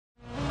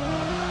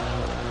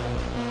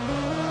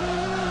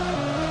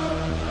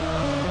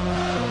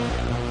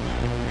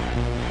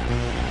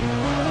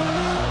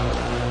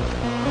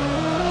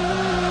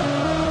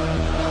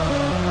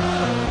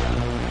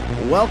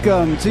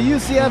Welcome to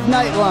UCF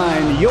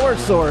Knightline, your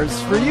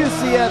source for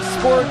UCF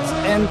sports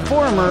and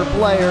former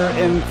player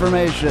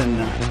information.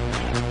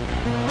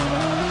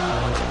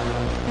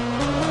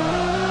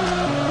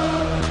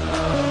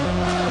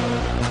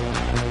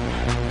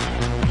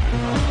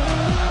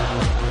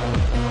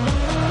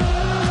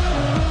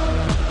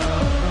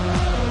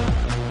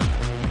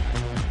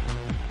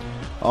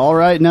 All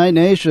right, Night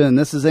Nation,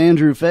 this is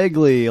Andrew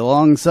Phegley,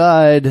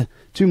 alongside,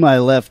 to my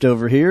left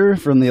over here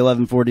from the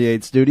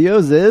 1148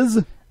 studios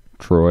is...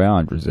 Troy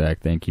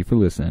Ondrizek. Thank you for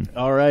listening.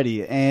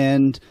 Alrighty,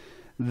 and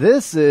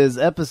this is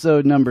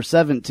episode number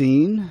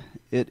 17.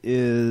 It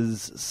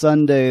is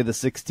Sunday, the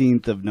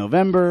 16th of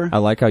November. I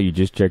like how you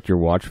just checked your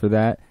watch for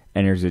that,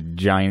 and there's a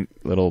giant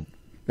little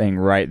thing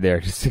right there,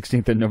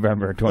 16th of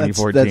November,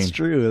 2014. That's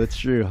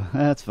true.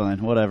 That's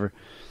fine, whatever.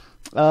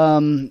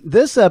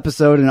 This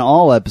episode and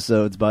all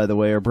episodes, by the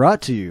way, are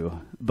brought to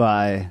you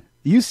by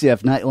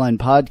UCF Knightline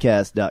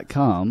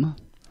Podcast.com.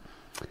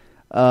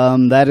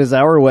 That is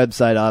our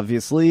website,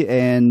 obviously,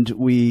 and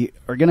we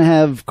are going to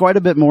have quite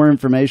a bit more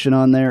information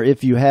on there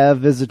if you have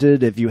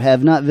visited. If you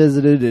have not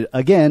visited,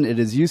 again, it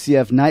is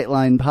UCF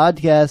Knightline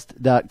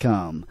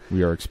Podcast.com.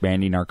 We are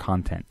expanding our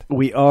content.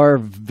 We are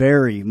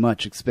very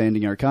much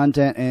expanding our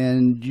content,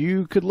 and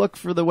you could look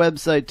for the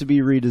website to be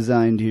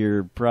redesigned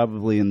here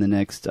probably in the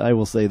next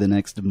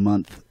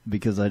month,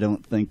 because I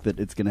don't think that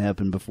it's going to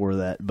happen before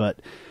that.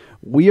 But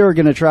we are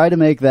going to try to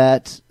make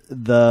that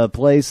the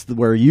place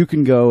where you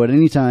can go at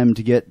any time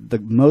to get the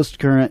most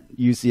current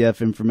UCF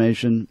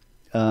information.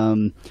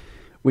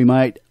 We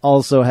might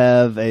also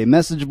have a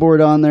message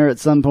board on there at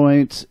some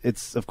point.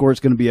 It's, of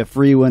course, going to be a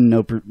free one,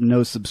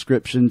 no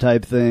subscription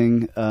type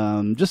thing,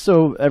 just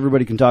so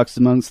everybody can talk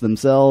amongst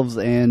themselves,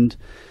 and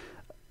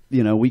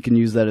we can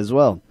use that as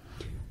well.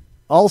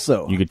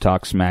 Also, you could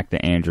talk smack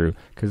to Andrew,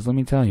 because let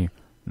me tell you,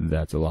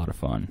 that's a lot of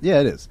fun.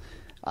 Yeah, it is.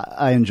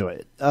 I enjoy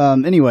it.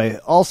 Anyway,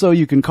 also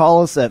you can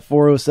call us at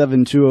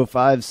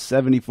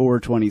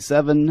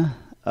 407-205-7427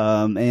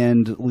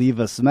 and leave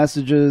us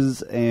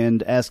messages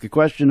and ask a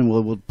question, and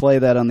we'll play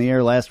that on the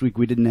air. Last week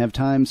we didn't have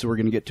time, so we're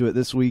going to get to it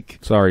this week.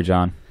 Sorry,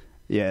 John.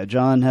 Yeah,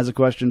 John has a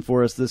question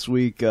for us this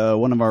week,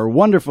 one of our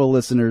wonderful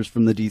listeners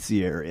from the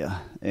D.C.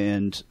 area.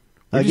 And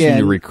we just need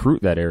to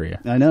recruit that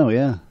area. I know,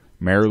 yeah.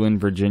 Maryland,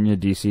 Virginia,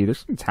 D.C.,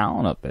 there's some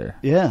talent up there.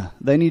 Yeah,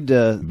 they need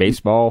to...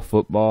 Baseball,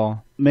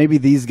 football. Maybe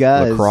these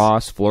guys...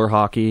 Lacrosse, floor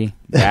hockey,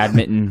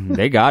 badminton.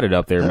 They got it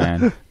up there,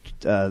 man.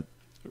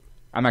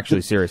 I'm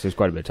actually serious. There's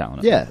quite a bit of talent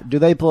up there. Yeah. Do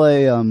they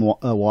play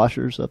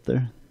Washers up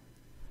there?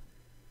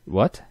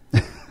 What?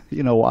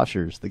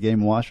 Washers. The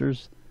game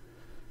Washers?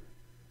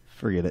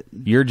 Forget it.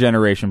 Your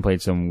generation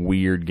played some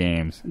weird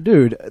games.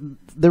 Dude,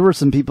 there were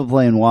some people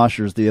playing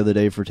Washers the other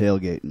day for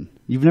tailgating.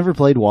 You've never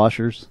played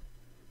Washers?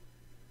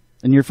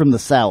 And you're from the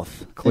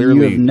South. Clearly,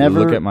 you have never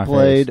look at my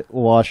played face.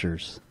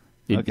 Washers.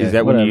 Okay, is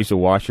that when you used to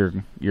wash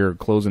your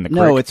clothes in the creek?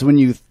 No, it's when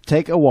you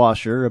take a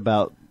washer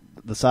about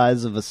the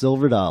size of a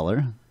silver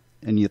dollar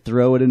and you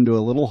throw it into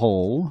a little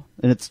hole,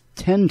 and it's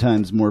 10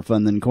 times more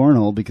fun than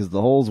cornhole because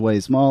the hole's way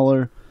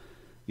smaller,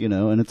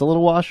 and it's a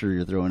little washer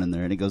you're throwing in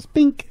there, and it goes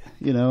pink,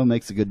 it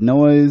makes a good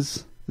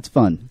noise. It's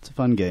fun. It's a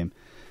fun game.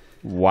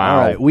 Wow. All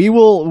right, we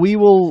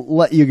will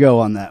let you go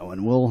on that one.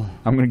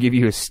 I'm going to give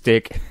you a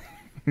stick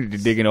to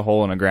dig in a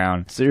hole in the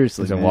ground.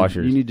 Seriously, some man,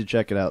 washers. You need to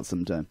check it out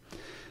sometime.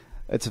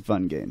 It's a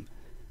fun game.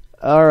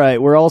 All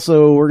right, we're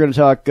going to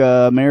talk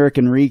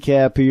American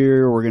recap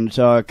here. We're going to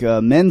talk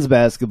men's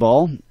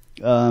basketball.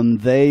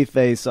 They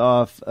face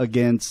off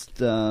against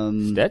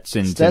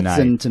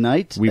Stetson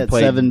tonight at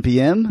 7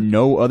 p.m.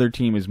 No other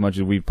team as much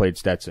as we've played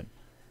Stetson.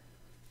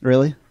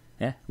 Really?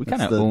 Yeah, we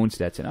kind of own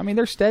Stetson. I mean,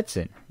 they're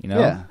Stetson.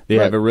 Yeah, they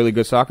have a really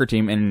good soccer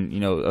team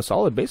and a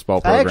solid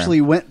baseball program. I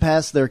actually went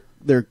past their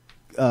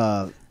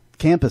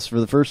campus for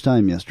the first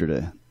time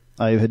yesterday.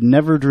 I had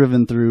never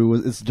driven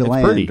through. It's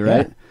DeLand, pretty,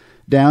 right? Yeah.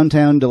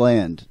 Downtown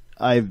DeLand.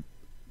 I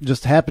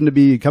just happened to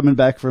be coming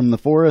back from the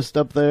forest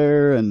up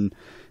there and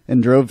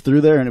drove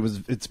through there,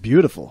 and it's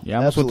beautiful. Yeah, I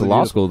almost went to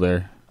law school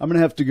there. I'm going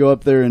to have to go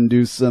up there and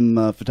do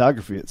some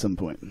photography at some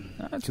point.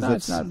 That's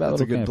not a bad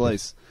That's a good campus.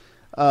 place.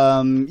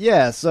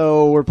 Yeah,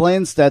 so we're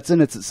playing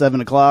Stetson. It's at 7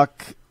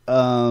 o'clock,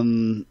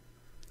 and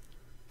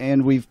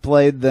we've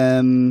played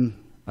them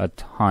a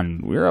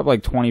ton. We're up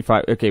like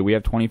 25. Okay, we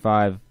have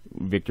 25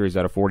 victories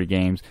out of 40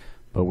 games,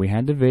 but we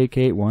had to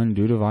vacate one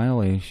due to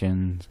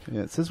violations.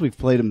 Yeah, it says we've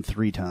played them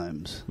 3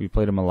 times. We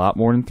played them a lot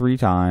more than 3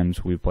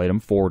 times. We've played them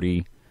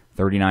 40.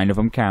 39 of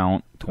them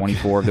count.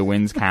 24 of the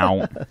wins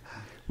count.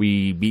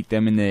 We beat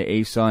them in the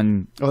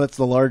ASUN. Oh, that's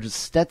the largest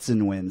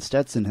Stetson win.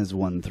 Stetson has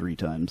won 3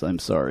 times. I'm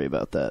sorry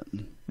about that.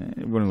 One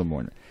a little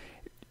more.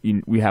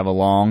 We have a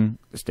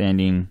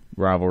long-standing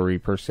rivalry,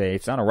 per se.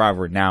 It's not a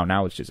rivalry now.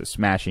 Now it's just a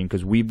smashing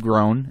because we've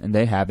grown and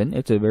they haven't.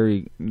 It's a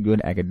very good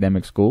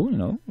academic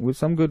school, with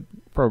some good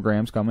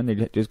programs coming. They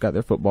just got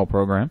their football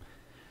program.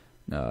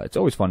 It's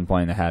always fun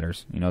playing the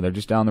Hatters. They're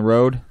just down the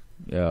road.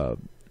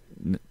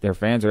 Their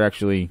fans are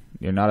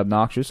they're not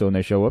obnoxious, so when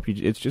they show up,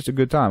 it's just a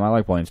good time. I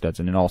like playing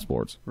Stetson in all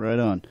sports. Right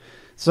on.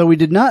 So we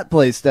did not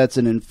play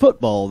Stetson in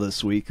football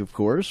this week, of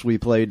course. We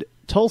played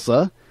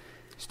Tulsa.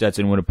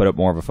 Stetson would have put up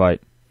more of a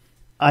fight.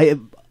 I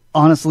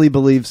honestly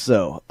believe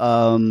so.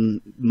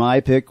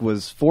 My pick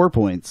was 4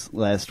 points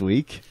last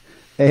week,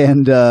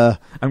 and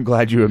I'm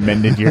glad you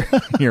amended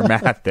your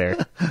math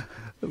there.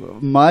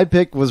 my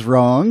pick was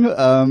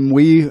wrong.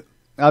 We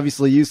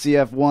obviously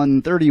UCF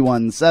won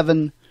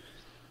 31-7.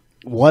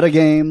 What a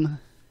game.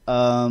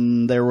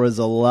 There was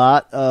a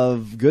lot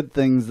of good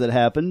things that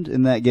happened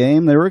in that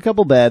game. There were a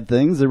couple bad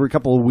things. There were a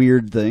couple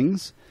weird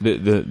things.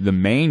 The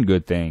main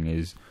good thing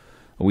is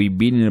we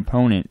beat an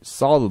opponent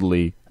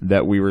solidly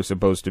that we were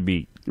supposed to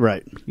beat.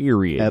 Right.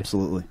 Period.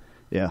 Absolutely.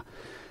 Yeah.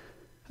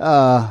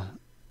 I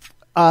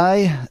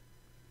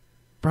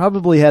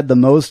probably had the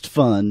most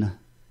fun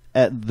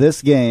at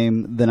this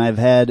game than I've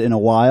had in a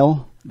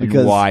while.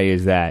 Because and why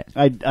is that?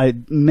 I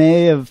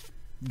may have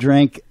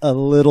drank a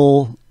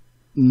little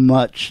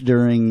much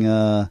during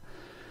the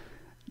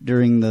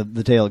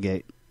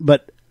tailgate,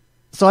 but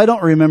so I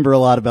don't remember a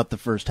lot about the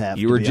first half.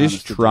 You were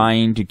just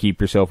trying to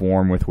keep yourself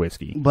warm with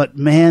whiskey. But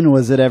man,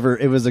 was it ever!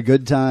 It was a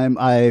good time.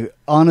 I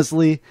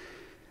honestly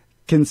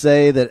can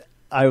say that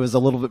I was a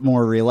little bit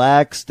more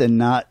relaxed and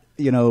not,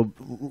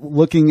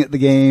 looking at the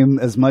game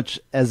as much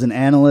as an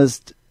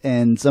analyst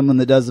and someone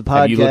that does a podcast.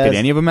 Have you looked at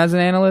any of them as an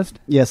analyst?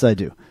 Yes, I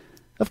do.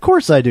 Of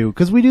course I do,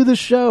 because we do this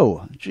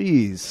show.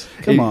 Jeez,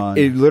 come on.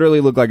 It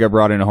literally looked like I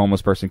brought in a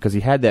homeless person because he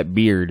had that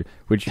beard,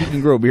 which you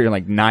can grow a beard in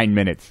like 9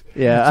 minutes.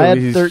 Yeah, so I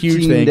had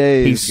 13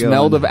 days. He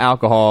smelled of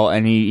alcohol,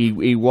 and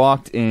he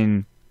walked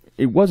in.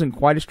 It wasn't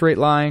quite a straight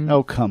line.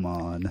 Oh, come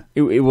on.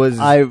 It was.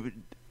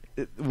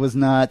 It was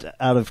not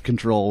out of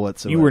control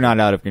whatsoever. You were not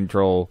out of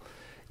control.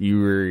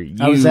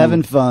 I was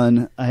having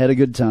fun. I had a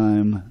good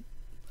time.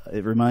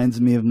 It reminds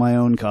me of my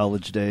own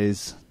college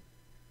days.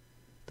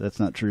 That's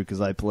not true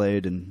because I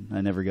played and I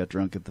never got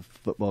drunk at the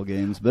football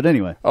games. But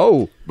anyway.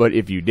 Oh, but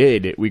if you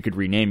did, we could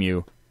rename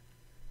you.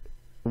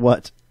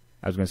 What?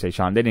 I was going to say,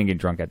 Sean, they didn't get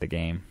drunk at the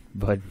game,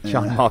 but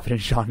Sean Moffitt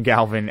and Sean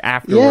Galvin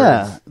afterwards.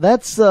 Yeah,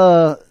 that's,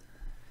 I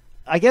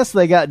guess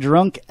they got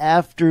drunk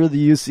after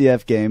the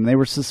UCF game. They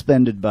were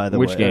suspended, by the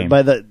way. Which game?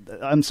 After the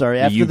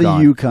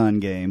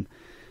UConn game.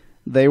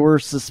 They were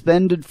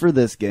suspended for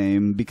this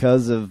game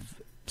because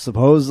of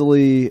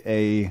supposedly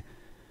a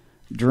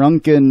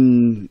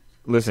drunken...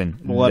 Listen,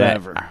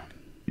 whatever.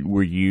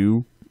 Were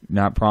you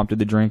not prompted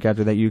to drink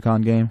after that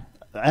UConn game?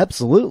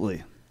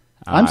 Absolutely.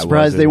 I'm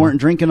surprised they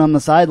weren't drinking on the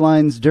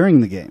sidelines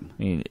during the game.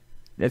 I mean,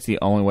 that's the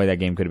only way that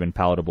game could have been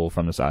palatable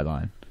from the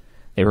sideline.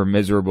 They were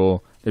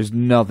miserable. There's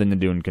nothing to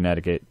do in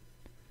Connecticut.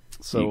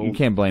 So you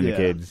can't blame the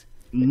kids.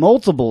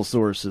 Multiple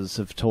sources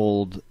have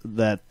told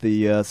that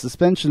the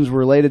suspensions were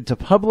related to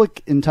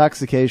public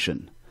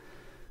intoxication.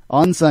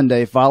 On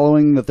Sunday,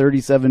 following the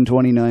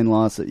 37-29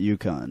 loss at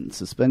UConn,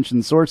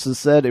 suspension sources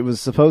said it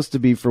was supposed to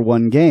be for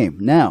one game.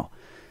 Now,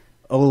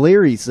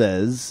 O'Leary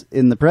says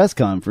in the press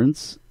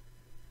conference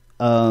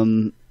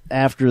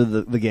after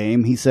the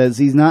game, he says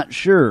he's not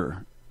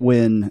sure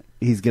when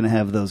he's going to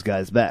have those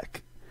guys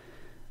back.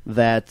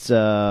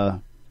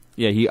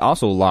 He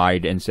also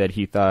lied and said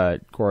he thought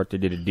Corta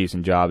did a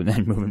decent job, and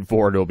then moving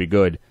forward it'll be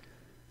good.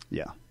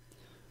 Yeah.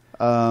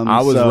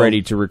 I was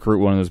ready to recruit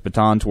one of those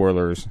baton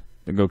twirlers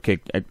to go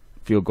kick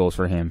field goals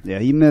for him. Yeah,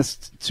 he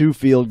missed 2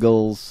 field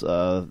goals,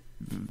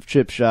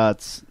 chip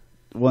shots,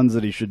 ones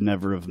that he should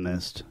never have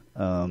missed.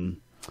 Dude,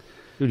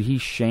 he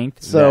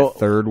shanked that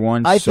third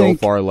one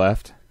far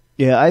left.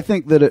 Yeah, I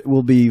think that it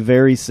will be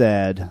very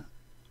sad,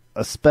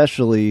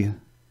 especially,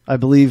 I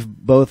believe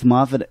both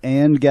Moffitt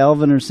and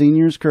Galvin are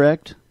seniors,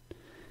 correct?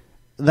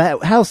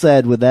 How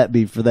sad would that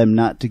be for them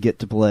not to get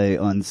to play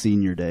on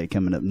Senior Day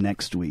coming up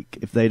next week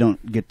if they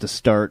don't get to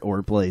start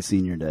or play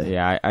Senior Day?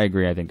 Yeah, I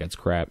agree. I think that's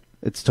crap.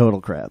 It's total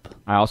crap.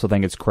 I also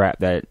think it's crap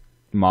that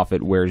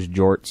Moffitt wears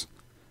jorts.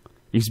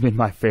 He's been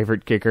my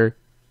favorite kicker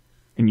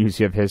in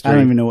UCF history. I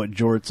don't even know what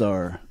jorts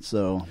are.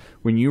 So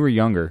when you were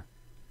younger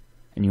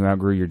and you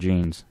outgrew your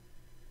jeans,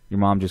 your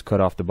mom just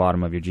cut off the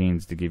bottom of your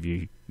jeans to give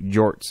you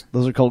jorts.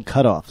 Those are called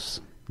cutoffs.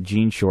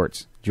 Jean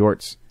shorts,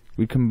 jorts.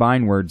 We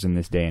combine words in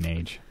this day and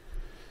age.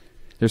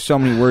 There's so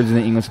many words in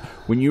the English.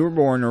 When you were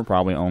born, there were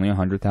probably only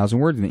 100,000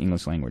 words in the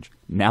English language.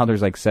 Now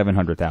there's like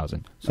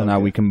 700,000. So now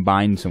we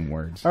combine some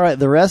words. All right,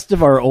 the rest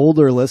of our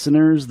older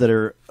listeners that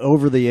are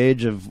over the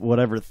age of,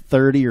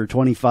 30 or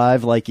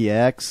 25 like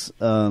EX,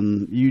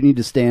 you need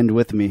to stand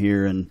with me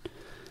here. And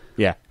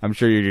yeah, I'm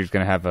sure you're just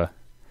going to have a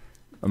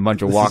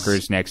bunch of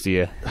walkers next to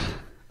you.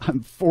 I'm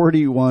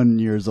 41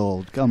 years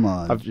old. Come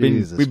on.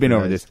 We've been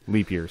over this.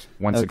 Leap years.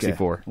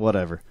 164. Okay,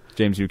 whatever.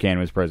 James Buchanan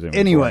was president.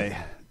 Anyway.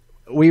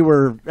 We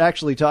were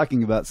actually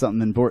talking about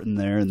something important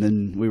there, and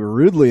then we were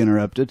rudely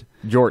interrupted.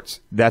 Jorts.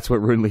 That's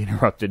what rudely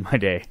interrupted my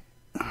day.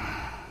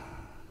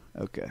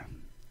 Okay.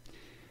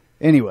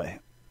 Anyway,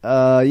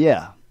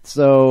 yeah.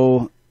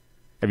 So,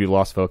 have you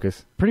lost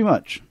focus? Pretty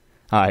much.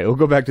 All right, we'll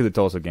go back to the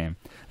Tulsa game.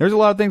 There's a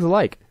lot of things I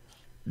like.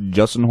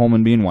 Justin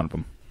Holman being one of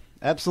them.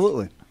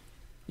 Absolutely.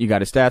 You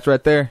got his stats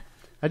right there?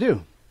 I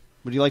do.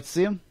 Would you like to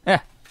see them? Yeah.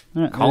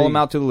 All right, Call them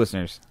out to the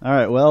listeners. All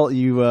right, well,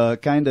 you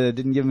kind of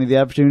didn't give me the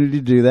opportunity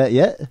to do that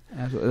yet.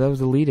 That was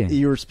the lead-in.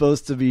 You were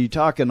supposed to be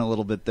talking a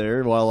little bit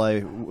there while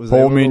I was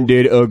Holman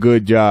did a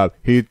good job.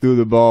 He threw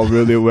the ball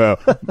really well.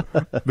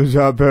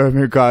 Bashad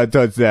Perriman caught a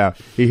touchdown.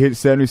 He hit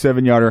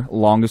 77-yarder,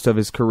 longest of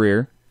his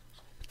career,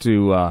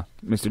 to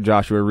Mr.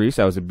 Joshua Reese.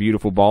 That was a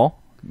beautiful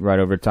ball, right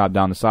over the top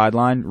down the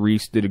sideline.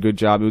 Reese did a good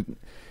job.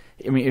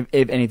 If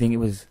anything, it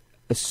was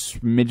a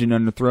smidgen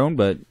underthrown,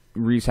 but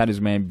Reese had his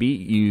man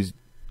beat, used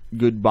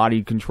good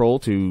body control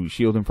to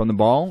shield him from the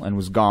ball, and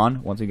was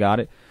gone once he got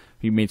it.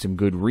 He made some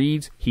good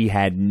reads. He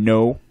had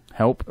no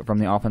help from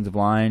the offensive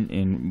line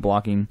in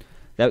blocking.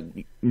 That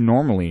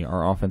normally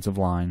our offensive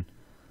line,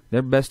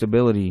 their best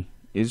ability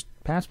is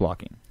pass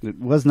blocking. It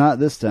was not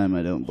this time,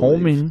 I don't believe.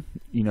 Holman,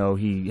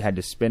 he had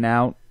to spin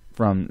out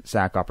from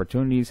sack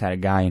opportunities, had a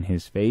guy in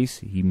his face.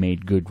 He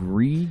made good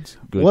reads,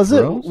 good Was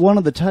throws. it one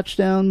of the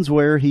touchdowns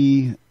where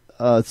he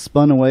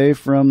spun away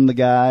from the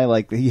guy,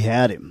 like he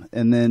had him,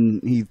 and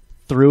then he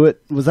threw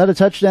it? Was that a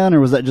touchdown, or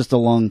was that just a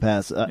long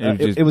pass?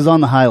 It was on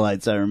the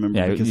highlights, I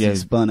remember, because he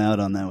spun out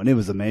on that one. It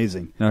was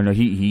amazing. No,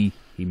 he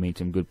made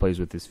some good plays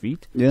with his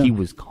feet. Yeah. He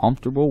was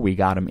comfortable. We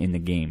got him in the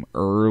game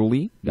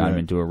early, got him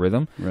into a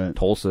rhythm. Right.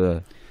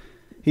 Tulsa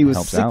He was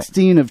helps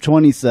 16 of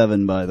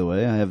 27, by the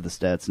way. I have the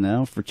stats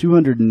now, for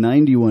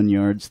 291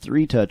 yards,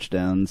 3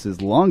 touchdowns,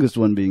 his longest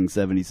one being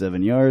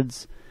 77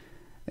 yards,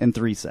 and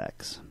 3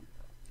 sacks.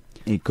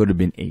 It could have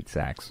been 8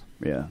 sacks.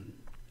 Yeah.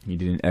 He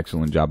did an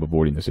excellent job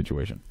avoiding the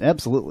situation.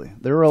 Absolutely.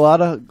 There were a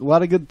lot of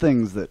good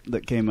things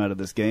that came out of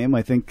this game.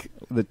 I think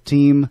the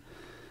team,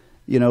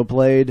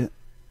 played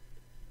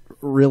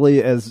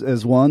really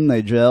as one.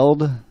 They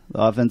gelled. The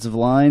offensive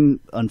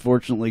line,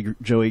 unfortunately,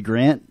 Joey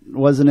Grant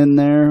wasn't in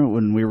there.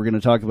 When we were going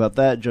to talk about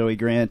that, Joey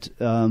Grant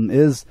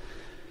is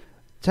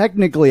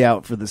technically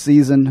out for the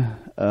season.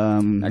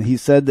 He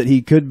said that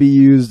he could be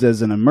used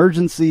as an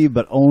emergency,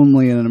 but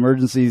only in an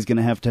emergency. He's going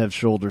to have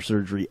shoulder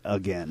surgery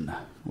again.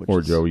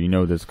 Poor Joe,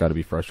 that's got to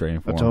be frustrating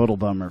for him. A total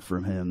bummer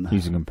from him.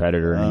 He's a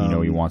competitor,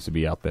 and he wants to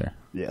be out there.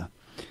 Yeah.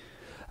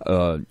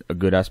 A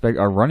good aspect,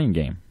 our running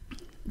game.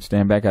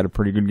 Stanback had a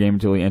pretty good game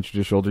until he injured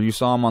his shoulder. You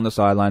saw him on the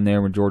sideline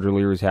there when George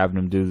O'Leary was having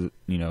him do,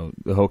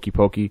 the hokey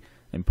pokey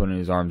and putting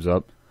his arms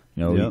up.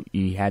 Yep.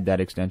 He had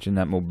that extension,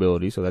 that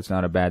mobility, so that's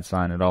not a bad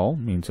sign at all.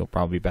 Means he'll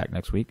probably be back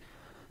next week.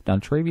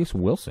 Dontravius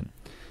Wilson.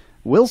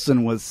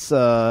 Wilson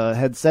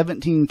had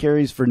 17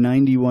 carries for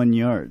 91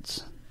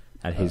 yards.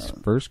 At his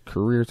first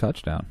career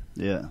touchdown.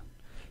 Yeah.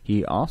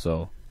 He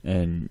also,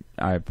 and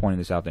I pointed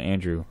this out to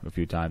Andrew a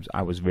few times,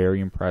 I was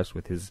very impressed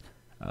with his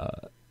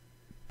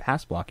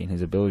pass blocking,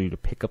 his ability to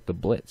pick up the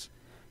blitz.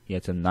 He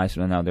had some nice,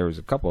 now there was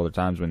a couple other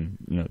times when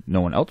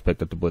no one else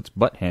picked up the blitz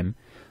but him,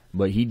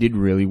 but he did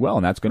really well,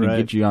 and that's going to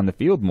get you on the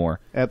field more.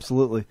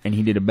 Absolutely. And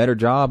he did a better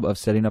job of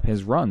setting up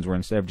his runs, where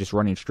instead of just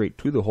running straight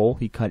to the hole,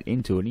 he cut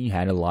into it, and he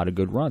had a lot of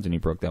good runs, and he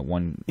broke that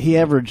one. He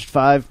averaged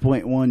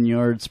 5.1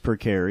 yards per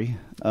carry.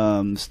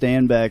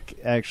 Stanback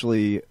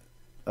actually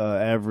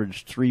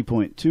averaged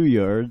 3.2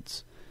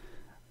 yards.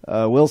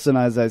 Wilson,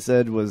 as I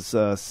said, was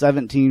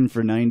 17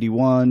 for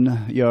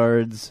 91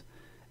 yards,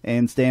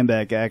 and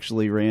Stanback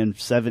actually ran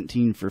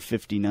 17 for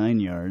 59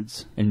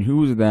 yards. And who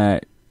was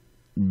that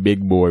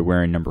big boy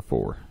wearing number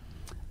 4?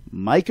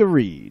 Micah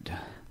Reed.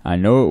 I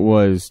know it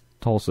was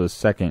Tulsa's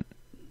second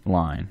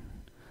line.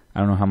 I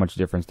don't know how much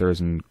difference there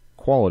is in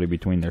quality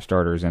between their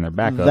starters and their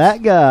backups.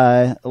 That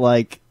guy,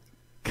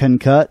 can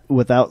cut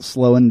without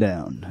slowing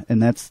down,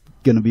 and that's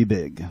going to be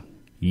big.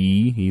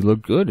 He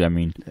looked good. I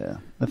mean, yeah.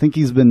 I think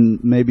he's been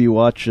maybe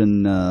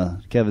watching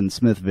Kevin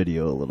Smith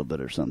video a little bit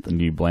or something.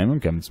 Do you blame him?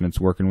 Kevin Smith's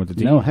working with the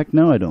team. No, heck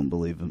no, I don't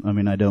believe him. I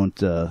mean, I don't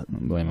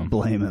blame him.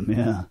 Blame him,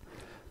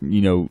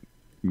 yeah.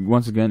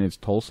 Once again, it's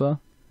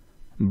Tulsa,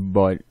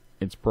 but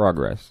it's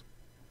progress.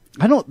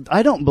 I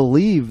don't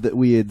believe that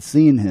we had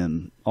seen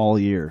him all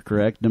year,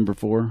 correct? Number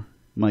 4,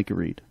 Micah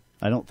Reed.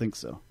 I don't think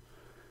so.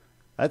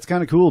 That's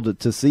kind of cool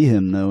to see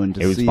him, though, and to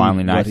see. It was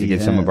finally nice to get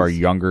has. some of our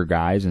younger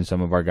guys and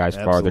some of our guys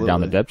farther down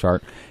the depth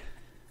chart.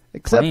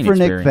 Except for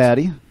Nick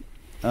Patty,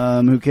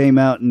 who came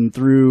out and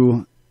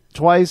threw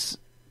twice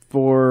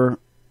for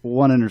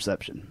 1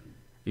 interception.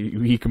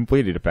 He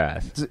completed a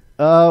pass.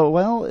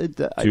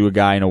 To a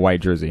guy in a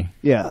white jersey.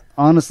 Yeah,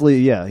 honestly,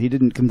 yeah, he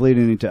didn't complete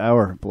any to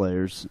our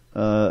players.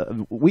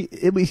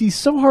 He's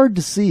so hard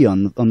to see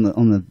on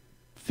the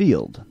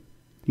field.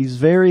 He's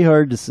very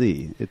hard to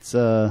see. It's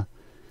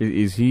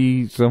Is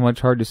he so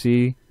much hard to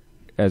see,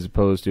 as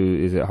opposed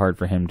to is it hard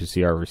for him to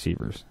see our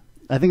receivers?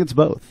 I think it's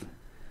both.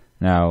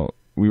 Now,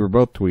 we were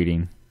both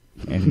tweeting,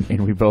 and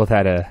we both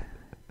had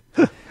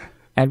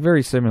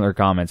very similar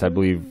comments. I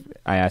believe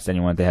I asked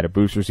anyone if they had a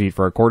booster seat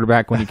for a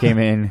quarterback when he came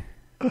in.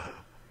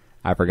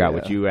 I forgot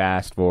what you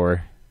asked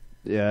for.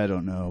 Yeah, I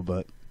don't know,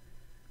 but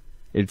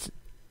it's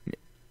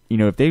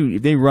if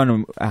they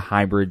run a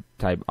hybrid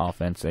type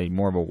offense,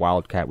 more of a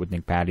wildcat with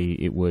Nick Patty,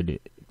 it would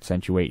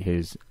accentuate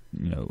his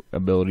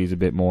abilities a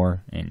bit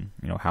more, and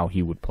how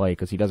he would play,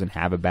 because he doesn't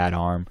have a bad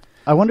arm.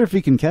 I wonder if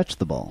he can catch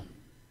the ball.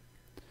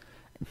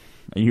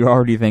 Are you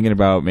already thinking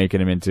about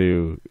making him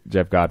into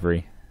Jeff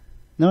Godfrey?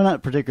 No,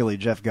 not particularly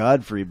Jeff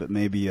Godfrey, but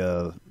maybe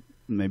a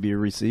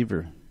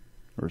receiver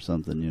or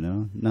something, you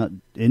know. Not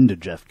into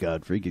Jeff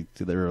Godfrey.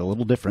 They're a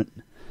little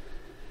different.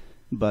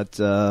 But,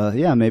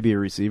 yeah, maybe a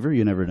receiver.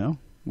 You never know.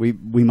 We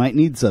might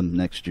need some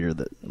next year.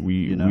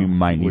 We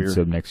might need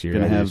some next year.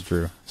 That is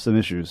true. Some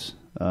issues.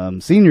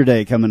 Senior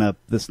Day coming up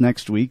this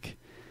next week.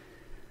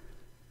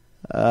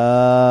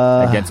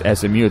 Against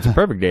SMU, it's a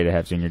perfect day to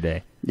have Senior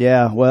Day.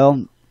 Yeah,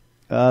 well,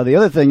 the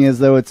other thing is,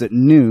 though, it's at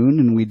noon,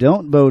 and we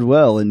don't bode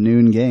well in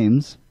noon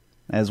games,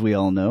 as we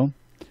all know.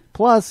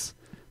 Plus,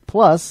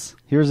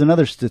 here's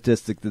another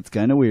statistic that's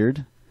kind of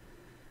weird.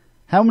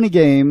 How many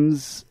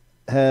games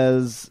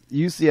has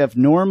UCF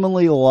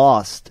normally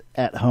lost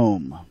at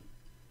home?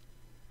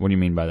 What do you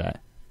mean by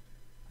that?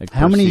 Like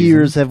how many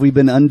years have we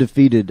been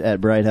undefeated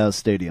at Bright House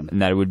Stadium?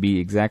 And that would be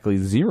exactly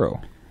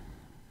 0.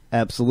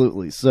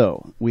 Absolutely.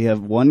 So, we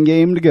have one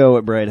game to go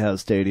at Bright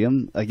House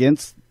Stadium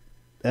against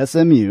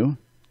SMU,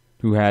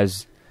 who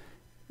has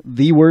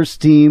the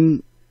worst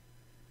team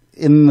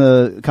in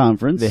the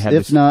conference,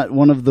 if not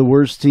one of the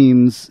worst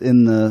teams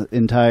in the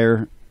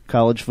entire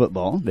college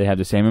football. They have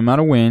the same amount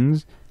of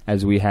wins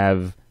as we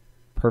have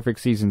perfect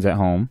seasons at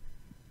home.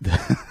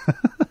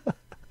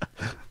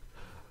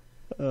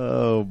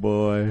 Oh,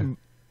 boy.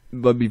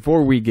 But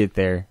before we get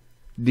there,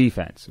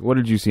 defense. What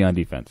did you see on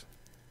defense?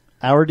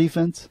 Our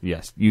defense?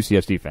 Yes,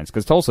 UCF's defense.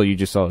 Because Tulsa, you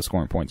just saw us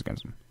scoring points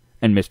against them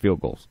and missed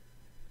field goals.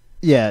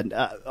 Yeah,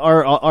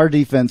 our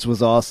defense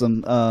was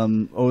awesome.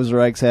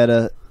 Ondrizek had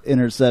a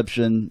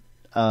interception.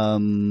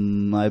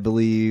 I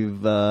believe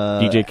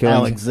DJ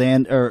Killings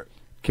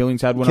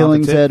had one.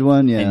 Killings had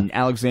one. Yeah, and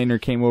Alexander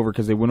came over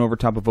because they went over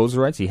top of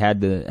Ondrizek. He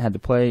had to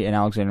play, and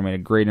Alexander made a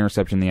great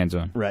interception in the end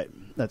zone. Right,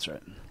 that's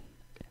right.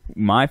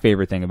 My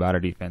favorite thing about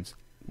our defense,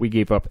 we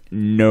gave up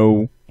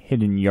no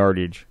hidden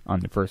yardage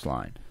on the first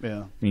line.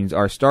 Yeah, means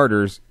our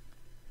starters,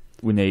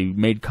 when they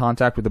made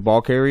contact with the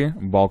ball carrier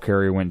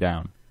went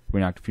down. We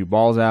knocked a few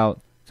balls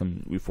out.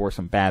 We forced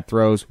some bad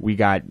throws. We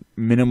got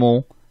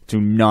minimal to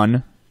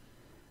none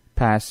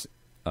pass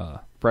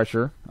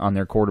pressure on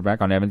their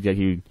quarterback, on Evans.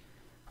 Yet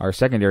our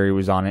secondary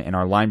was on it, and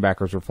our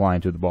linebackers were flying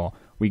to the ball.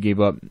 We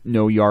gave up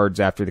no yards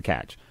after the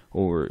catch,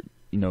 or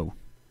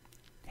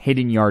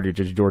hidden yardage,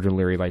 as Georgia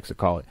Leary likes to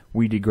call it.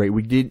 We did great.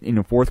 We did in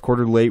the fourth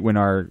quarter late when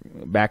our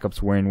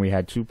backups were in. We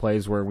had 2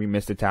 plays where we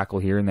missed a tackle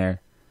here and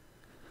there,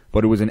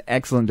 but it was an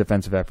excellent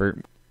defensive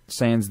effort.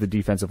 Sans the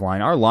defensive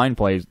line, our line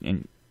plays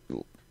and.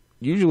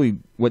 Usually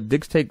what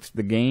dictates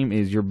the game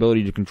is your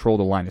ability to control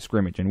the line of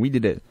scrimmage, and we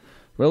did a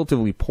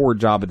relatively poor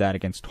job of that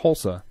against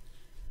Tulsa,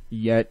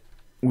 yet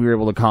we were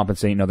able to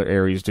compensate in other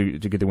areas to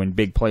get the win.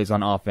 Big plays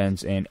on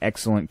offense and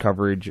excellent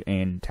coverage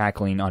and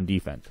tackling on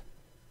defense.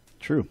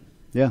 True,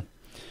 yeah.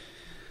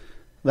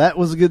 That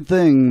was a good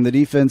thing. The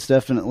defense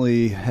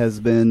definitely has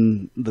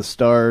been the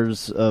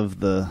stars of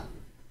the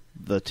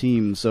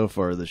team so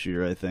far this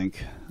year, I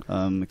think,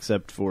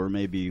 except for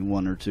maybe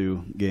 1 or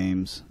 2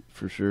 games.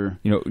 For sure.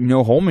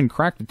 Holman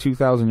cracked the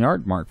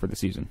 2,000-yard mark for the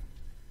season.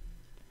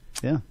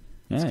 Yeah,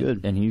 that's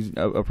good. And he's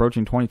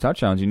approaching 20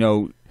 touchdowns.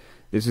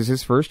 This is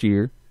his first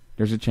year.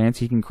 There's a chance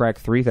he can crack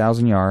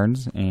 3,000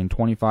 yards and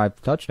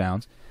 25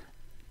 touchdowns.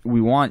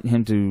 We want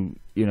him to,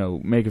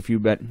 make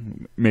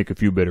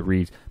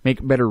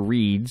better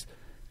reads,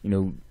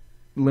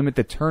 limit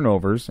the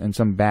turnovers and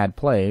some bad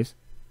plays.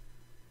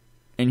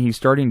 And he's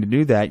starting to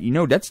do that.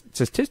 That's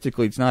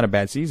statistically it's not a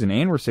bad season,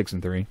 and we're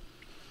 6-3.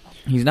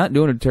 He's not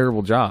doing a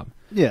terrible job.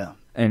 Yeah.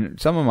 And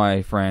some of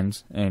my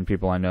friends and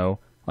people I know,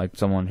 like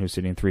someone who's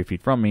sitting 3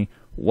 feet from me,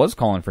 was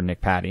calling for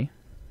Nick Patty.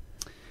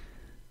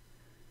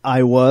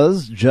 I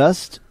was,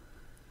 just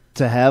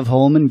to have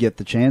Holman get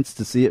the chance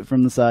to see it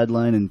from the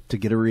sideline and to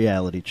get a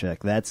reality check.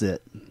 That's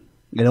it.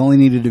 It only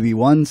needed to be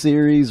 1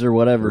 series or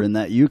whatever in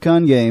that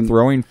UConn game.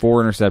 Throwing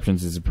 4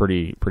 interceptions is a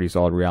pretty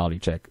solid reality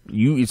check.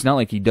 It's not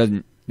like he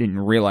didn't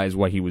realize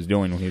what he was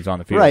doing when he was on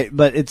the field. Right,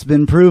 but it's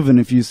been proven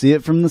if you see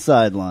it from the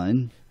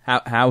sideline.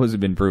 How has it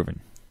been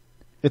proven?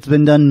 It's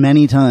been done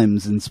many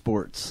times in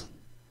sports.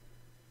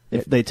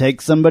 If they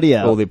take somebody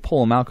out... Well, they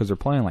pull them out because they're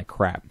playing like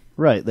crap.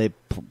 Right, they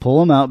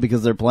pull them out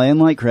because they're playing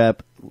like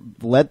crap.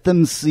 Let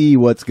them see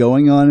what's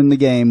going on in the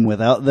game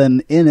without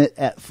them in it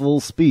at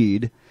full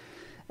speed.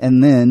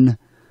 And then,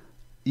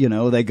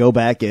 they go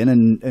back in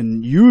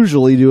and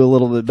usually do a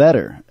little bit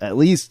better. At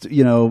least,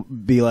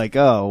 be like,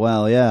 oh,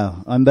 well, yeah,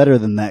 I'm better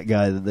than that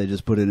guy that they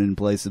just put in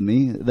place of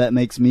me. That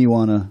makes me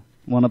want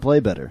to play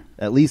better.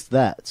 At least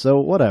that. So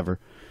whatever.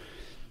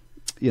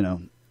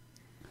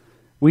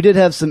 We did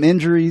have some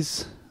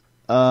injuries.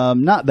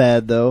 Not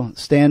bad though.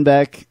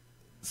 Stanback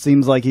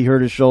seems like he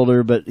hurt his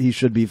shoulder, but he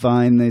should be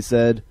fine, they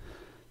said.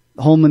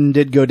 Holman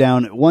did go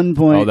down at one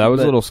point. Oh, that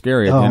was a little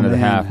scary at the end of the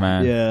half,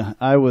 man. Yeah,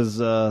 I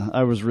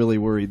was really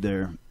worried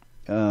there.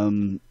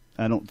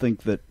 I don't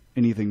think that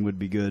anything would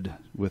be good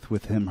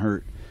with him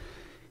hurt.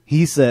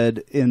 He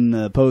said in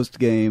the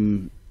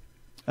post-game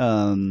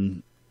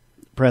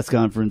press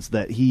conference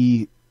that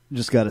he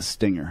just got a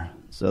stinger,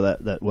 so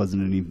that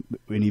wasn't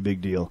any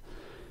big deal.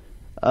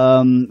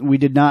 We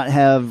did not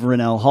have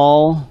Rennell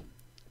Hall,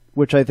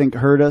 which I think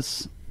hurt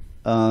us.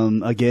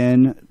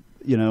 Again,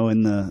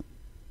 in the...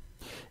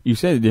 You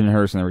said it didn't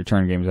hurt us in the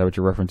return game. Is that what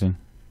you're referencing?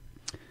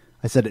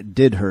 I said it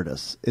did hurt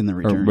us in the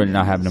return But games.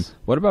 not having him.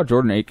 What about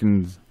Jordan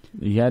Akins?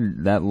 He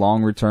had that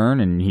long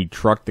return, and he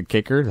trucked the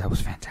kicker. That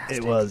was fantastic.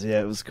 It was,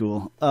 yeah, it was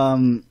cool.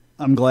 I'm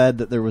glad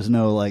that there was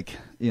no,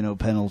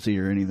 penalty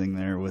or anything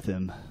there with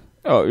him.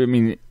 Oh, I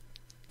mean,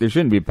 there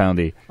shouldn't be a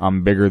penalty.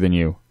 I'm bigger than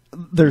you.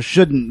 There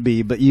shouldn't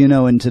be, but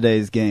in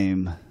today's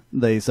game,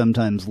 they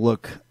sometimes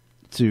look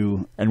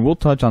to... And we'll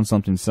touch on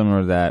something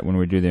similar to that when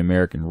we do the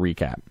American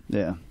recap.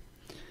 Yeah.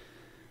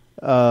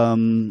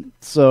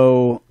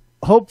 So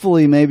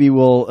hopefully maybe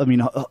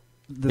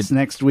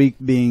next week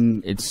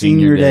being it's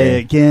senior day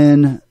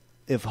again,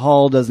 if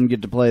Hall doesn't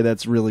get to play,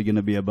 that's really going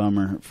to be a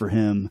bummer for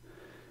him.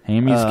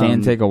 Hammies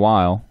can take a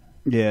while.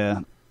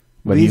 Yeah.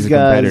 But he's a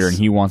competitor and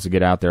he wants to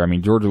get out there. I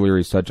mean, George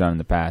O'Leary's touched on in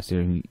the past.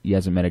 He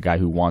hasn't met a guy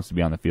who wants to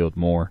be on the field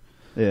more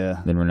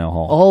than Rennell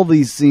Hall. All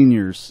these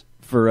seniors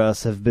for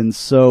us have been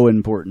so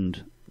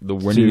important. The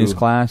winningest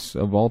class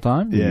of all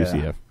time? Yeah.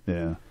 UCF.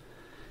 Yeah.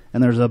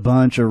 And there's a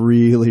bunch of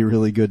really,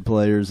 really good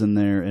players in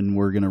there, and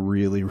we're going to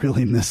really,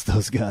 really miss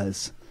those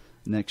guys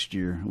next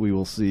year. We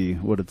will see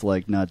what it's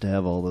like not to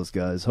have all those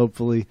guys.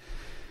 Hopefully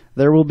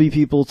there will be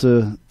people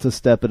to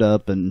step it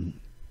up and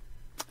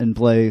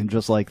play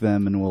just like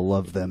them, and we'll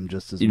love them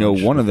just as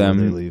much. One of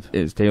them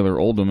is Taylor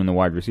Oldham in the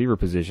wide receiver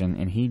position,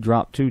 and he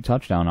dropped 2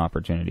 touchdown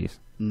opportunities.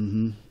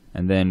 Mm-hmm.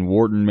 And then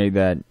Wharton made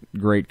that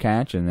great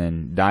catch, and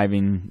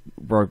then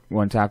broke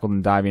one tackle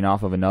and diving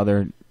off of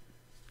another,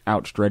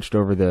 outstretched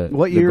over the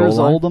What year goal is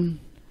line. Oldham?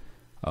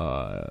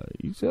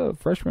 He's a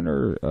freshman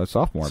or a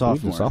sophomore.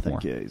 Sophomore, I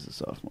think, yeah, he's a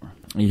sophomore.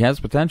 He has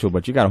potential,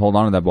 but you got to hold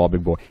on to that ball,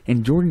 big boy.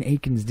 And Jordan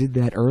Akins did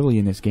that early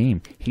in this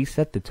game. He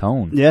set the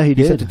tone. Yeah, he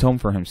did. He set the tone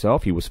for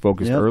himself. He was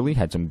focused early,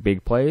 had some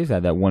big plays,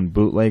 had that one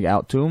bootleg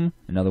out to him,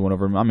 another one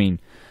over him. I mean,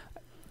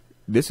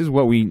 this is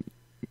what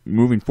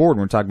moving forward,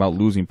 when we're talking about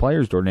losing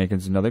players, Jordan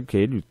Akins is another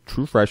kid,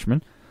 true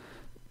freshman,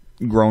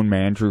 grown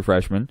man, true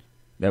freshman,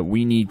 that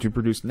we need to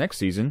produce next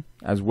season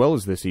as well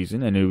as this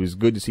season, and it was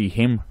good to see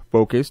him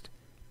focused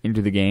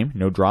into the game.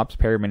 No drops.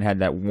 Perryman had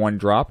that one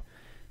drop.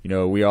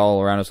 We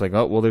all around us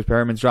there's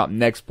Perryman's drop.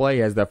 Next play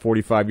has that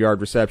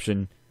 45-yard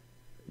reception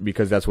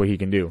because that's what he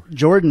can do.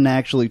 Jordan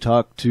actually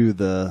talked to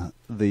the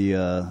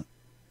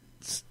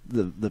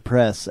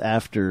press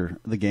after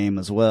the game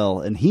as well,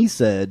 and he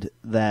said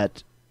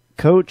that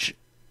Coach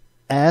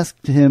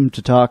asked him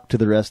to talk to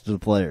the rest of the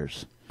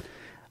players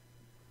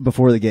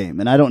before the game.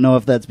 And I don't know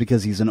if that's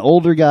because he's an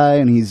older guy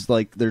and he's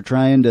they're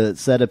trying to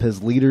set up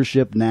his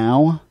leadership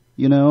now,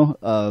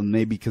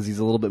 maybe because he's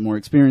a little bit more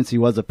experienced. He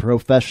was a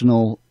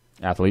professional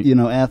athlete.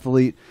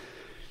 Athlete.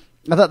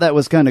 I thought that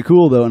was kind of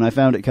cool, though, and I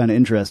found it kind of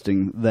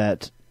interesting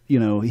that,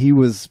 he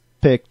was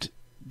picked,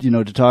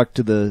 to talk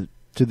to the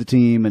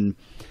team. And,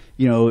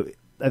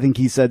 I think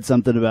he said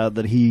something about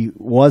that he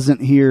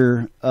wasn't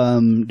here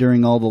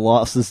during all the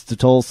losses to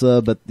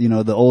Tulsa, but,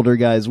 the older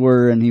guys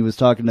were, and he was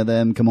talking to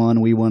them, come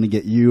on, we want to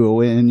get you a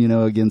win,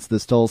 against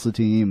this Tulsa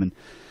team. And,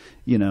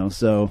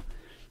 so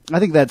I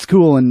think that's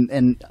cool,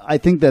 and I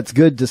think that's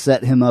good to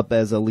set him up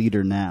as a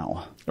leader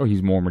now. Oh,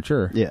 he's more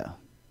mature. Yeah.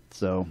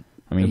 So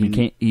I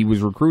mean, he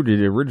was recruited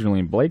originally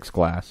in Blake's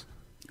class.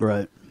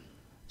 Right.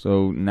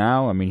 So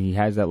now, he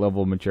has that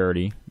level of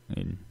maturity,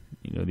 and,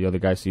 the other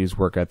guys see his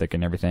work ethic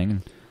and everything,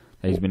 and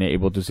he's been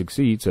able to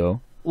succeed.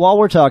 So while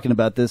we're talking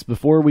about this,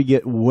 before we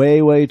get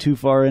way, way too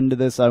far into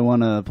this, I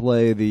want to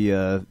play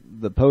the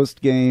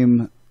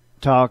post-game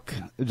talk,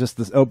 just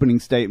this opening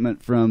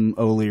statement from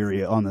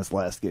O'Leary on this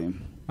last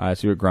game. I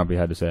see what Grumpy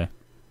had to say.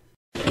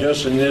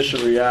 Just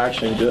initial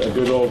reaction, a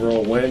good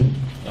overall win.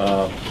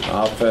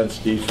 Offense,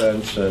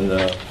 defense, and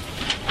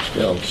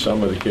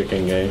some of the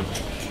kicking game.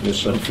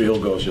 Missed some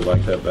field goals, you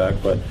like that back.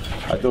 But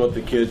I thought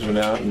the kids went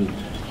out and,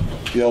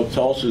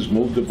 Tulsa's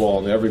moved the ball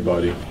on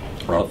everybody.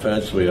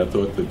 Offensively, I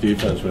thought the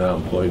defense went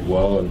out and played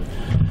well and,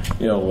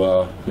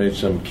 made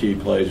some key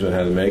plays when they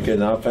had to make it.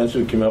 And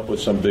offensively came up with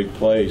some big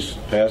plays,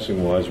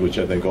 passing-wise, which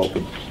I think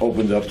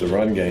opened up the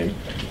run game.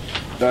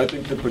 I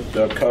think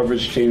the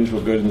coverage teams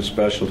were good in the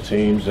special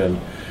teams, and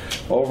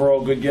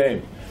overall good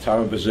game.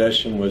 Time of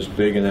possession was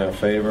big in our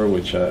favor,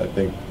 which I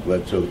think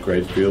led to a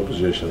great field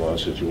position in a lot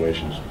of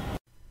situations.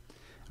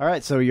 All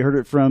right, so you heard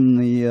it from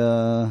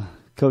the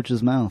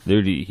coach's mouth.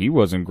 Dude, he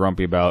wasn't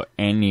grumpy about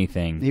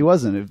anything. He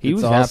wasn't. He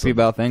was awesome. happy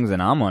about things,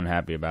 and I'm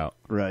unhappy about.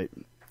 Right.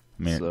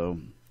 So,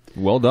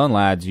 well done,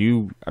 lads.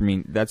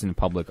 That's in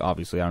public,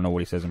 obviously. I don't know what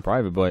he says in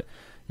private, but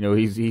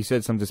he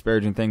said some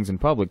disparaging things in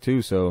public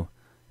too. So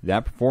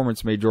that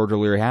performance made George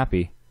O'Leary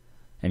happy,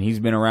 and he's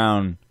been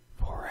around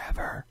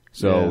forever.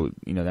 So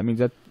that means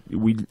that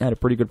we had a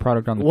pretty good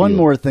product on the field. One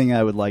more thing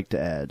I would like to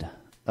add.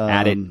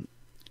 Add it.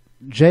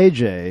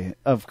 JJ,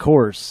 of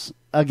course,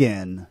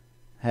 again,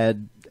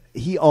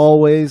 he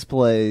always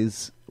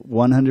plays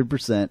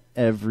 100%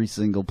 every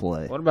single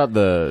play. What about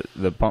the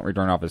punt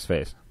return off his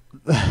face?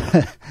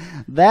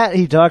 That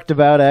he talked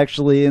about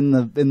actually in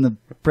the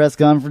press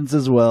conference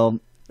as well.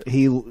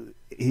 He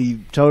he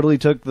totally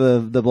took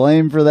the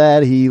blame for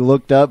that. He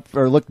looked up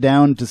or looked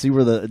down to see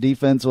where the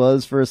defense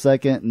was for a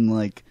second,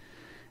 and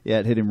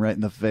it hit him right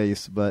in the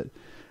face. But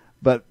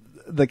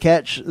the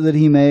catch that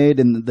he made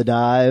and the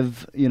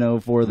dive,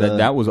 for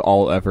that was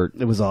all effort.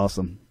 It was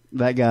awesome.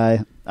 That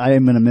guy, I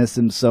am going to miss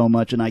him so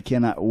much, and I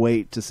cannot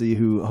wait to see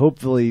who.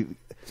 Hopefully,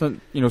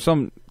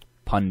 some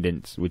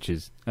pundits, which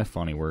is a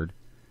funny word,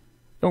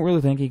 don't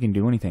really think he can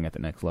do anything at the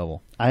next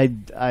level.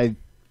 I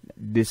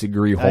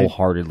disagree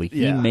wholeheartedly.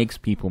 He makes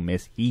people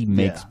miss. He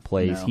makes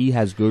plays. No. He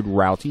has good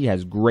routes. He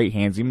has great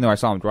hands. Even though I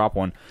saw him drop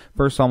one,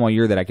 first time all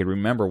year that I could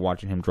remember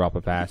watching him drop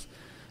a pass.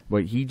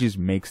 But he just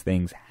makes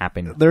things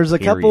happen. There's a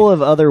couple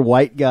of other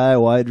white guy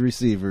wide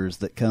receivers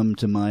that come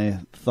to my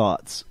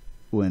thoughts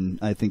when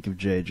I think of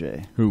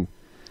JJ. Who?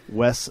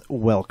 Wes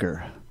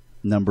Welker,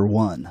 number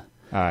 1.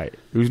 All right.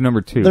 Who's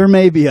number 2? There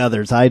may be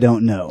others. I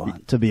don't know,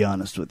 to be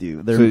honest with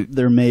you.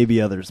 There may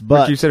be others.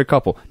 But you said a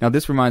couple. Now,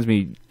 this reminds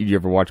me, did you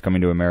ever watch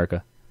Coming to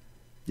America?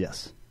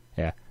 Yes.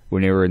 Yeah.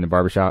 When they were in the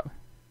barbershop?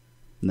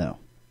 No.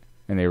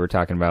 And they were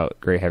talking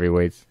about great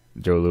heavyweights,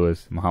 Joe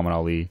Louis, Muhammad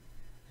Ali,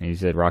 and he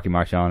said Rocky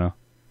Marciano.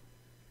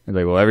 He's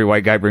like, well, every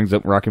white guy brings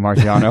up Rocky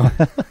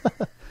Marciano.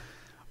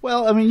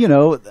 Well,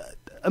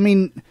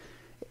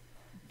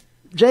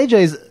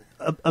 JJ's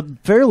a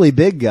fairly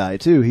big guy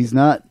too. He's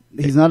not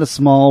a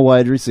small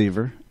wide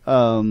receiver.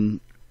 I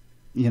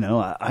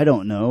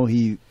don't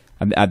know.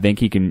 I think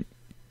he can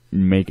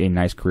make a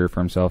nice career for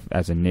himself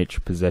as a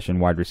niche possession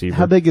wide receiver.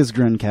 How big is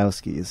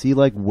Gronkowski? Is he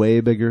way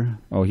bigger?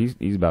 Oh, he's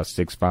about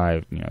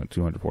 6'5",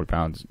 240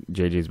 pounds.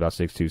 JJ's about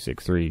 6'2",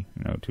 6'3",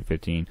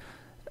 215.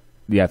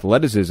 The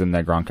athleticism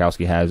that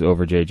Gronkowski has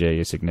over JJ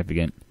is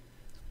significant.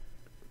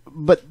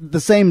 But the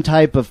same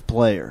type of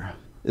player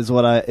is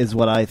what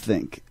I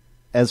think.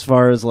 As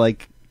far as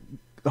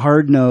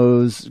hard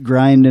nose,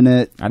 grinding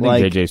it. I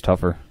think JJ's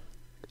tougher.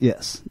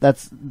 Yes,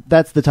 that's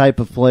the type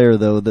of player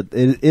though that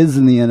it is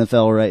in the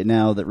NFL right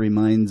now that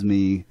reminds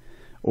me,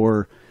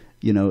 or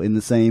in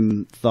the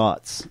same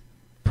thoughts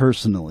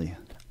personally.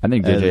 I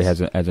think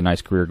JJ has a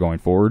nice career going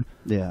forward.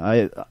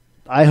 Yeah,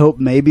 I hope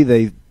maybe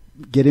they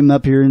get him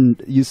up here in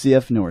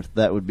UCF North.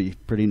 That would be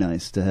pretty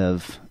nice to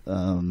have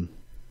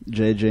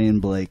JJ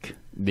and Blake.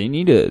 They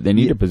need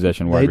a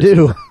possession wide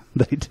receiver. They do.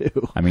 They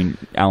do. I mean,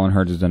 Allen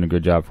Hurts has done a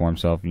good job for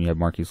himself, and you have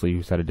Marquise Lee,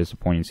 who's had a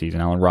disappointing season.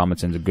 Allen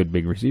Robinson's a good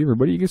big receiver,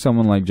 but you get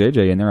someone like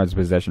JJ in there as a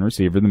possession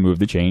receiver to move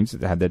the chains,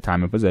 to have that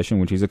time of possession,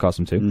 which he's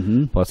accustomed to.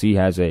 Mm-hmm. Plus, he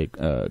has a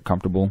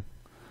comfortable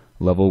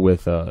level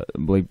with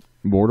Blake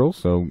Bortles,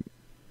 so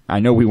I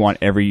know we want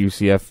every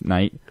UCF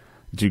Knight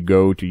to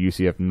go to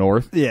UCF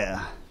North.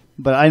 Yeah,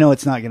 but I know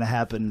it's not going to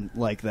happen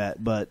like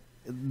that, but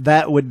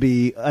that would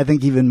be, I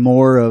think, even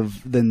more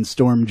than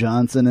Storm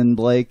Johnson and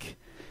Blake.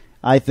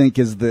 I think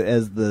as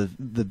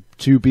the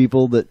two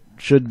people that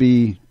should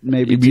be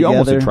maybe it'd be together.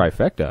 Almost a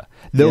trifecta.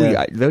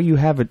 Though you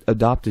have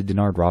adopted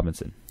Denard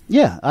Robinson.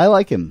 Yeah, I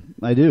like him.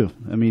 I do.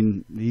 I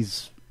mean,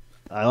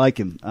 I like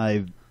him.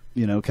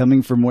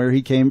 Coming from where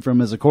he came from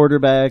as a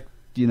quarterback,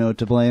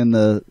 to playing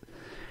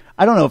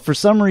I don't know, for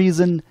some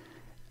reason,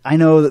 I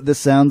know that this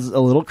sounds a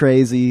little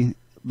crazy,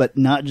 but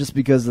not just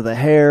because of the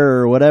hair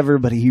or whatever,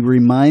 but he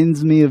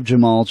reminds me of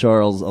Jamal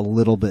Charles a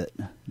little bit.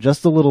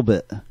 Just a little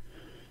bit.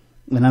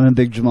 And I'm a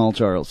big Jamal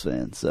Charles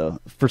fan,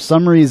 so for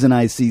some reason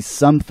I see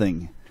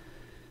something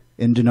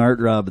in Denard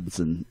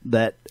Robinson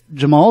that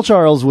Jamal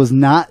Charles was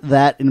not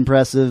that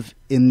impressive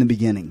in the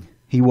beginning.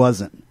 He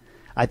wasn't.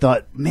 I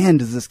thought, man,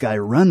 does this guy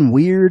run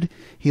weird?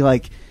 He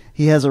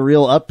has a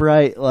real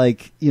upright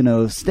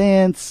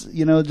stance,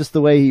 just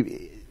the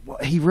way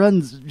he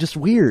runs just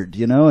weird,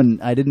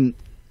 and I didn't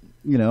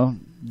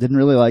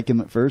really like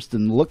him at first,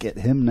 and look at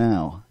him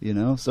now,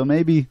 so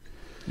maybe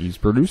he's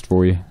produced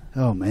for you.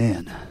 Oh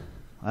man.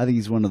 I think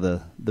he's one of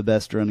the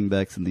best running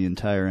backs in the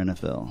entire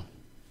NFL.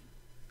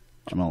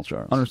 Jamal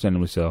Charles.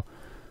 Understandably so.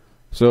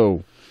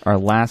 So, our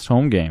last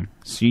home game,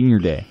 Senior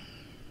Day,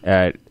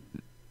 at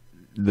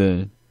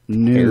the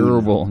noon.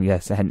 Terrible,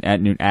 yes, at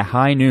noon, at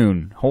high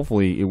noon.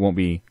 Hopefully, it won't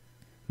be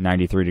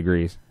 93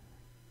 degrees.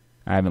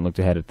 I haven't looked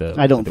ahead at the.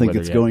 I don't think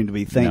it's yet. going to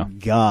be.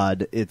 Thank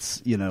God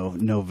it's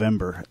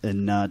November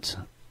and not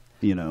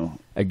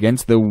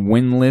against the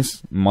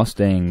winless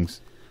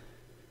Mustangs.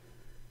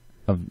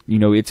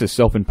 It's a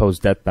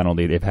self-imposed death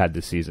penalty they've had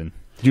this season.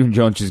 June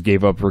Jones just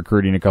gave up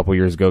recruiting a couple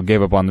years ago,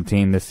 gave up on the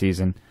team this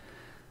season.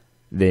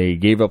 They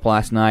gave up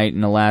last night in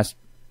the last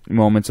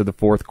moments of the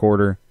fourth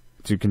quarter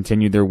to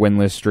continue their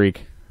winless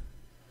streak.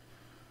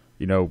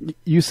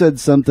 You said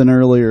something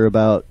earlier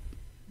about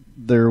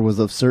there was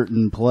a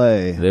certain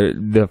play.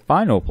 The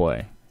final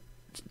play,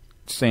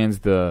 sans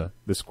the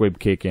squib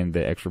kick and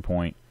the extra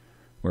point,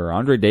 where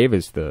Andre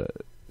Davis, the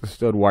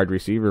stud wide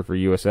receiver for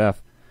USF,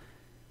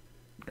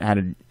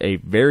 had a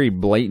very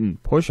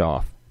blatant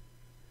push-off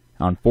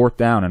on 4th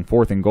down and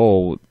 4th and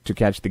goal to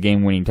catch the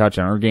game-winning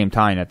touchdown, or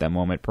game-tying at that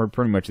moment,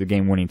 pretty much the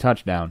game-winning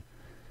touchdown.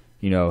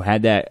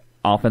 Had that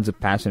offensive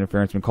pass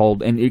interference been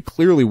called, and it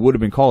clearly would have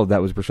been called if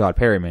that was Brashad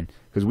Perryman,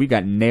 because we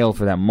got nailed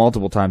for that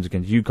multiple times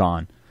against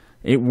UConn.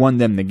 It won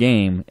them the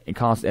game. It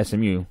cost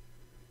SMU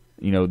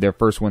their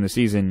first win of the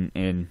season,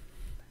 and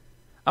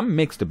I'm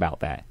mixed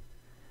about that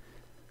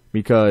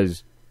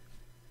because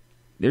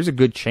there's a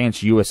good chance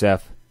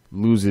USF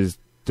loses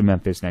to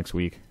Memphis next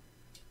week.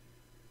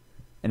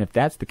 And if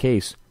that's the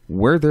case,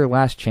 we're their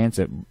last chance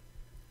at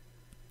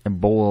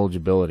bowl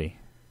eligibility.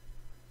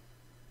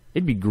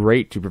 It'd be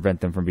great to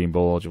prevent them from being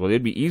bowl eligible.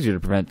 It'd be easier to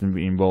prevent them from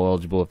being bowl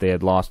eligible if they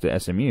had lost to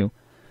SMU.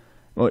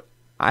 But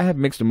I have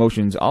mixed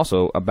emotions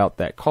also about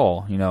that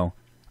call.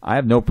 I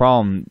have no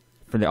problem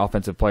for the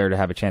offensive player to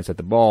have a chance at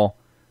the ball.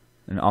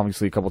 And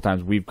obviously a couple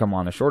times we've come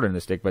on the short end of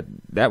the stick, but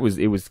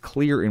it was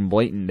clear and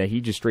blatant that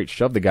he just straight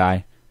shoved the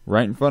guy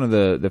right in front of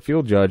the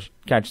field judge,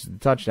 catches the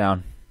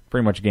touchdown,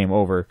 pretty much game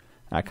over.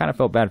 I kind of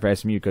felt bad for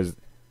SMU because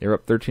they were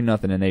up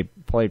 13-0 and they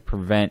played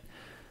prevent,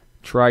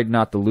 tried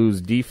not to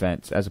lose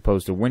defense as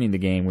opposed to winning the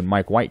game when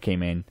Mike White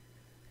came in.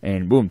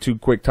 And boom, 2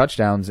 quick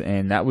touchdowns,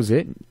 and that was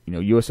it.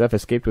 USF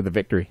escaped with a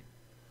victory.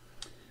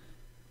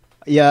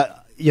 Yeah,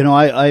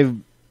 I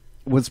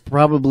was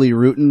probably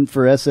rooting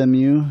for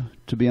SMU,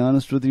 to be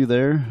honest with you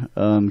there,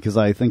 because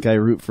I think I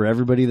root for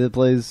everybody that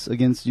plays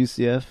against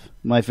UCF.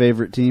 My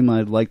favorite team,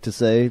 I'd like to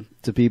say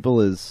to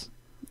people, is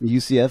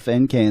UCF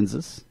and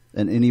Kansas,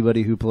 and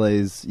anybody who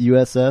plays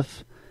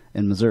USF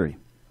and Missouri.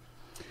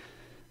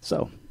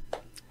 So,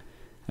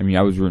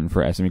 I was rooting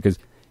for SMU because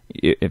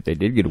if they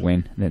did get a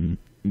win,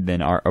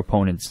 then our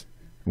opponent's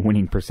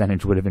winning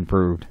percentage would have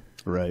improved.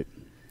 Right.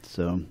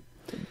 So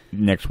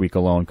next week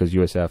alone, because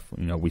USF,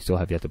 we still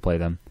have yet to play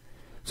them.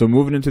 So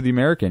moving into the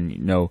American,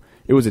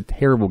 it was a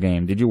terrible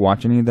game. Did you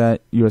watch any of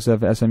that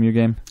USF SMU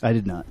game? I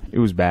did not. It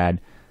was bad.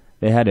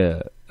 They had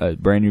a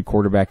brand new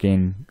quarterback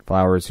in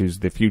Flowers, who's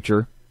the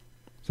future,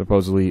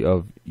 supposedly,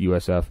 of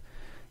USF.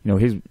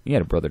 He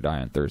had a brother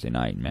die on Thursday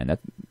night, man.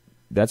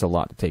 That's a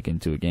lot to take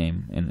into a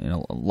game, and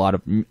a lot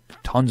of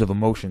tons of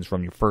emotions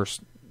from your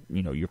first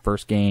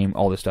game,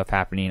 all this stuff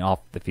happening off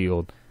the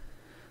field.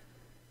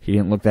 He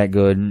didn't look that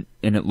good,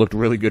 and it looked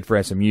really good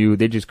for SMU.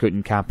 They just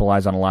couldn't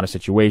capitalize on a lot of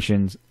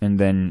situations, and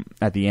then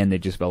at the end they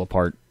just fell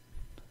apart.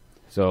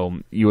 So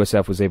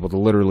USF was able to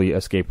literally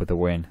escape with a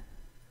win.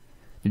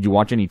 Did you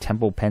watch any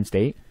Temple Penn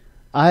State?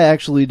 I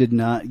actually did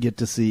not get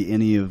to see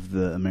any of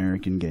the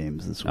American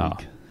games this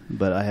week,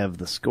 but I have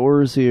the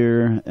scores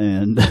here,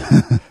 and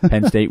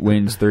Penn State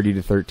wins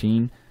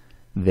 30-13.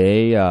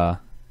 They, let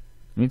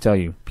me tell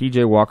you,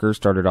 P.J. Walker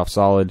started off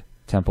solid.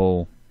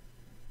 Temple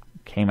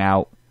came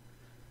out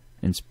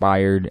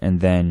inspired, and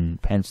then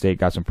Penn State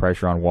got some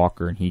pressure on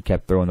Walker, and he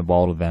kept throwing the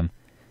ball to them,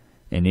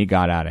 and it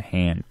got out of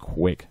hand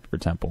quick for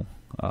Temple.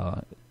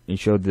 It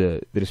showed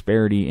the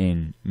disparity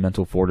in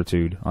mental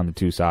fortitude on the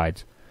two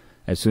sides.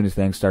 As soon as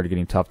things started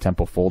getting tough,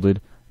 Temple folded.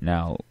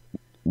 Now,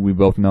 we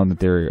both know that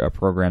they're a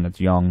program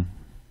that's young,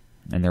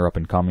 and they're up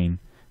and coming,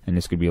 and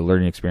this could be a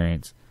learning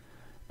experience.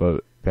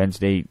 But Penn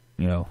State,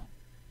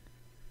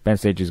 Penn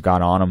State just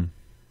got on them.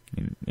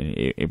 And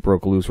it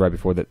broke loose right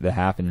before the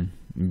half, and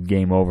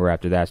game over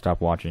after that.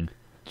 Stopped watching.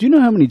 Do you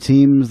know how many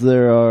teams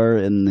there are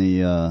in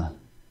the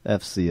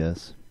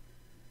FCS?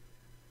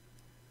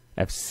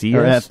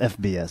 FCS? Or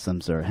FBS,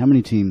 I'm sorry. How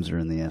many teams are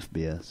in the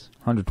FBS?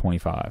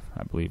 125,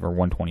 I believe, or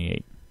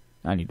 128.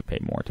 I need to pay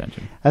more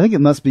attention. I think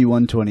it must be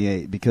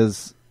 128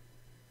 because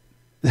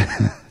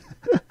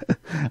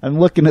I'm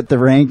looking at the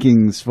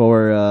rankings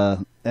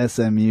for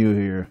SMU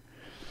here.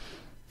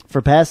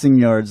 For passing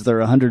yards, they're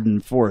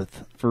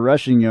 104th. For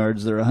rushing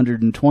yards, they're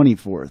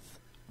 124th.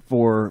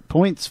 For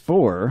points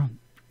for,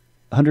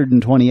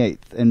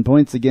 128th. And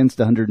points against,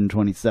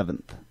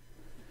 127th.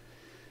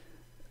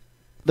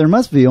 There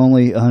must be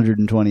only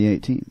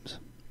 128 teams.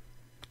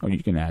 Oh,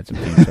 you can add some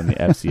teams from the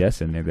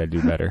FCS in there that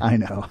do better. I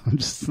know. I'm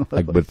just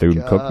like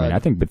Bethune-Cookman. I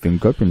think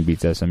Bethune-Cookman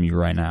beats SMU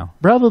right now.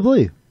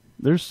 Probably.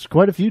 There's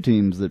quite a few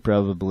teams that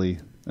probably...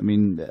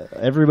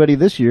 everybody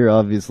this year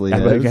obviously has.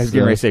 I was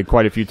getting ready to say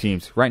quite a few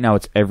teams. Right now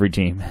it's every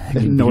team.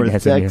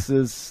 North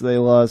Texas, they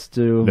lost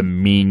to. The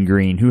Mean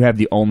Green, who have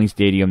the only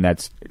stadium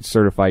that's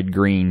certified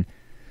green.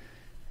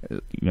 Is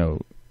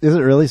it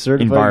really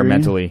certified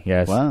environmentally, green?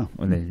 Yes. Wow.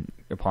 And then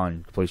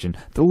upon completion,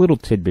 the little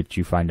tidbits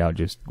you find out,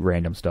 just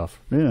random stuff.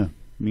 Yeah,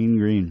 Mean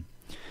Green.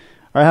 All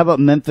right, how about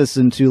Memphis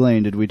and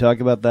Tulane? Did we talk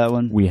about that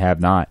one? We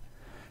have not.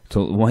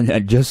 So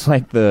just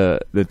like the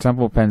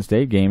Temple Penn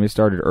State game, it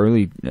started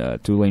early.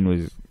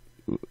 Tulane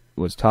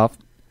was tough.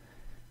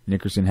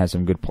 Nickerson had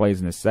some good plays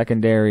in the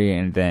secondary,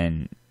 and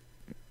then,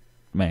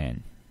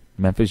 man,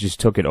 Memphis just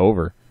took it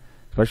over,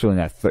 especially in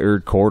that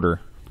third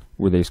quarter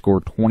where they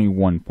scored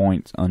 21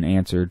 points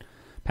unanswered.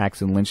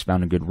 Paxton Lynch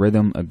found a good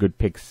rhythm, a good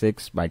pick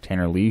six by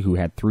Tanner Lee, who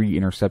had 3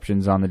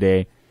 interceptions on the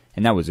day.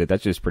 And that was it.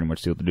 That's just pretty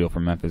much sealed the deal for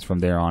Memphis. From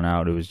there on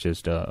out, it was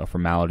just a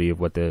formality of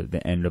what the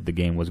end of the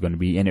game was going to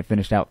be. And it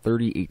finished out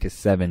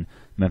 38-7,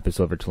 Memphis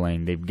over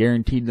Tulane. They've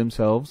guaranteed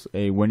themselves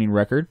a winning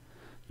record.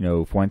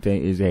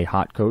 Fuente is a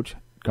hot coach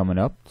coming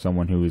up,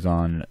 someone who is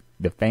on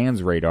the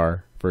fans'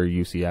 radar for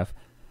UCF.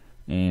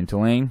 And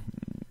Tulane,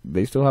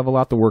 they still have a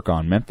lot to work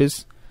on.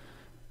 Memphis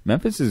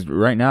is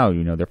right now,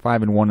 they're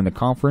 5-1 in the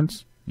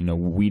conference.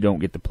 We don't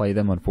get to play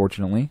them,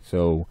 unfortunately.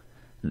 So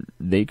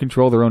they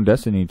control their own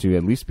destiny to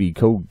at least be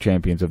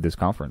co-champions of this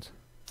conference.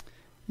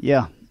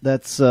 Yeah,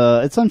 that's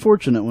it's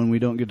unfortunate when we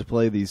don't get to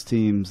play these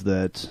teams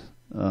that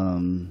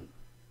can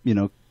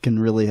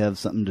really have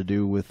something to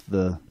do with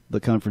the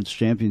conference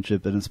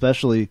championship, and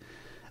especially,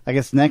 I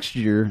guess next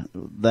year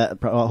that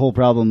whole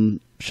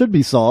problem should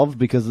be solved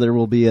because there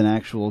will be an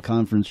actual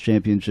conference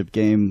championship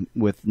game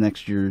with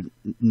next year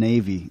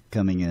Navy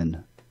coming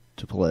in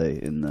to play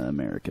in the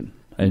American,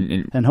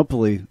 and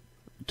hopefully,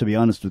 to be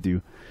honest with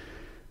you,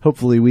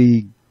 hopefully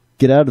we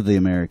get out of the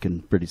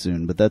American pretty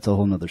soon, but that's a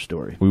whole nother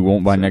story. We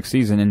won't by next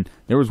season. And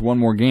there was one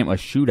more game, a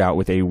shootout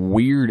with a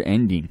weird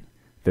ending,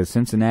 the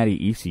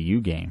Cincinnati ECU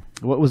game.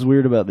 What was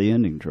weird about the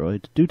ending, Troy?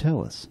 Do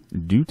tell us.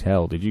 Do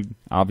tell. Did you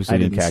obviously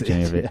didn't catch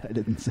any of it? Yeah, I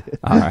didn't see it.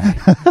 All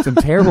right. Some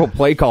terrible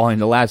play calling in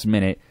the last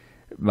minute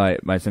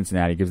by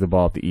Cincinnati. Gives the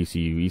ball up to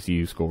ECU.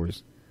 ECU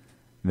scores.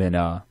 Then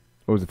what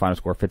was the final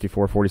score?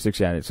 54-46.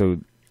 Yeah. So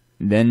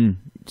then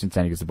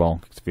Cincinnati gets the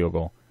ball, kicks a field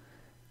goal.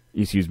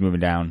 ECU's moving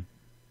down.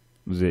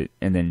 Was it?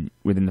 And then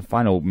within the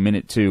final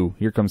minute two,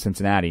 here comes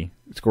Cincinnati,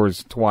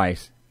 scores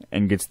twice,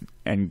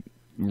 and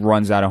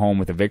runs out of home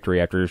with a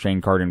victory after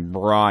Shane Carden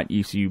brought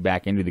ECU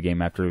back into the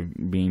game after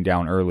being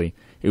down early.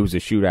 It was a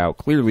shootout.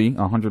 Clearly,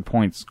 100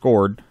 points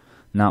scored,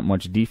 not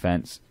much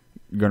defense.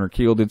 Gunnar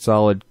Kiel did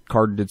solid.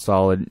 Carden did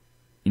solid.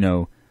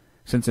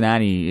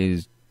 Cincinnati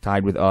is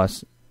tied with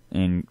us,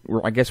 and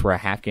I guess we're a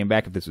half game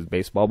back if this was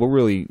baseball, but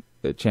really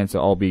a chance to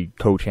all be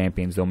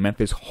co-champions, though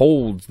Memphis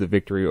holds the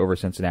victory over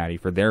Cincinnati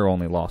for their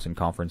only loss in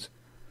conference.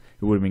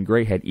 It would have been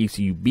great had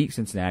ECU beat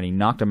Cincinnati,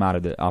 knocked them out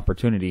of the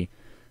opportunity.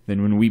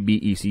 Then when we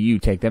beat ECU,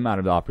 take them out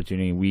of the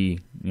opportunity, we,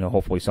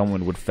 hopefully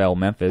someone would fell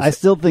Memphis. I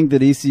still think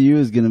that ECU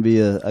is going to be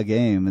a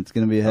game. It's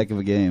going to be a heck of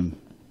a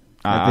game.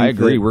 I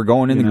agree. We're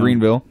going into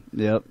Greenville.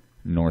 Yep.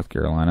 North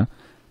Carolina.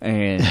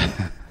 And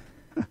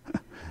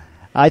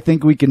I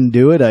think we can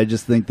do it. I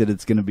just think that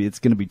it's going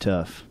to be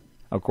tough.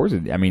 Of course,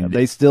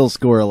 they still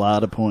score a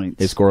lot of points.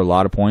 They score a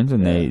lot of points,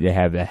 and they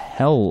have a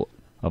hell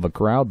of a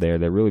crowd there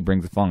that really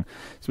brings the fun.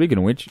 Speaking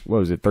of which, what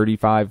was it,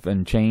 35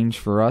 and change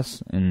for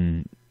us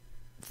in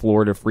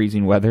Florida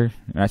freezing weather?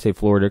 And I say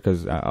Florida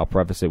because I'll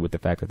preface it with the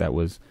fact that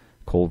was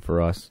cold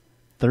for us.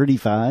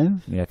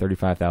 35? Yeah,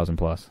 35,000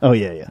 plus. Oh,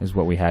 yeah. Is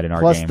what we had in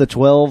our plus game. Plus the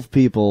 12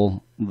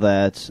 people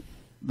that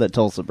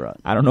Tulsa brought.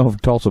 I don't know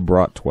if Tulsa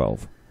brought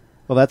 12.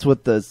 Well, that's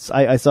what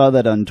I saw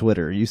that on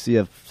Twitter.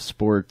 UCF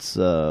Sports,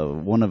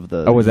 one of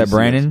the. Oh, was that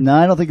Brandon? No,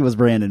 I don't think it was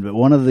Brandon, but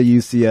one of the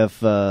UCF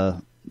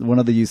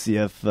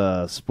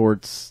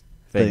sports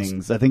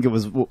things. I think it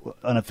was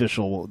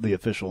the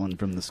official one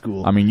from the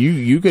school. I mean,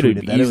 you could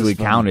have easily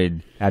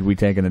counted had we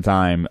taken the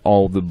time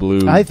all the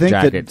blue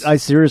jackets. I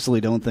seriously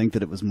don't think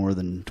that it was more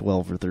than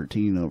 12 or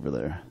 13 over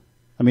there.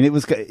 I mean, it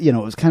was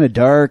kind of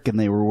dark, and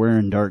they were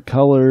wearing dark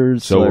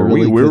colors. So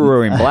we were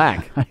wearing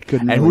black,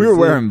 and we were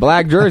wearing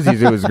black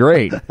jerseys. It was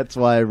great. That's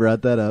why I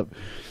brought that up.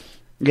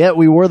 Yeah,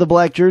 we wore the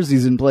black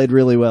jerseys and played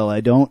really well.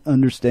 I don't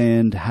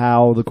understand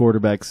how the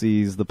quarterback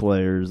sees the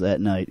players at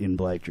night in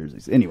black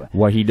jerseys. Anyway.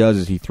 What he does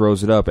is he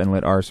throws it up and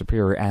let our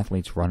superior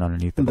athletes run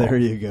underneath the ball. There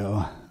you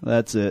go.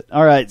 That's it.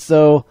 All right,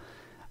 so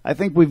I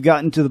think we've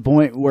gotten to the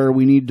point where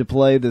we need to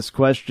play this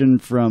question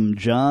from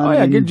John. Oh,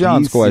 yeah, get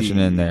John's DC. question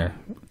in there.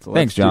 So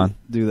thanks, John.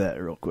 Do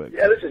that real quick.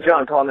 Yeah, this is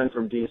John calling in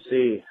from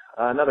D.C.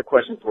 Another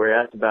question for you.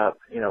 I asked about,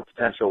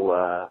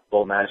 potential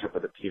bowl matchup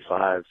with a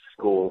P5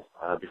 school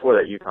before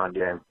that UConn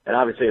game. And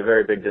obviously a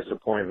very big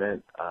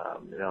disappointment,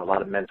 a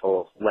lot of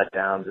mental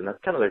letdowns. And that's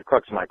kind of the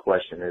crux of my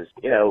question is,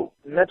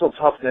 mental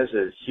toughness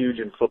is huge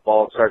in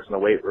football. It starts in the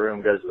weight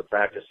room, goes to the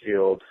practice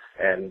field,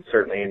 and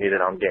certainly you need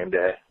it on game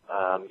day.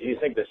 Do you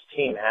think this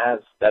team has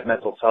that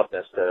mental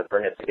toughness to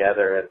bring it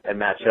together and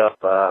match up,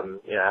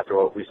 after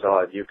what we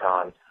saw at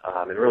UConn,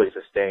 and really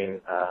sustain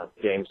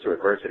games through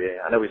adversity?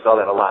 I know we saw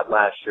that a lot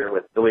last year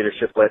with the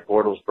leadership that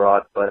Bortles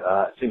brought, but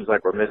it seems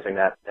like we're missing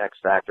that X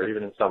factor,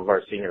 even in some of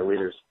our senior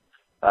leaders.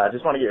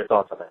 Just want to get your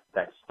thoughts on that.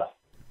 Thanks. Bye.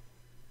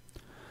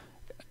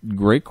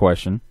 Great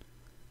question.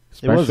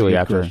 Especially it was a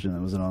good question.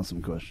 It was an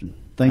awesome question.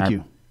 Thank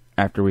you.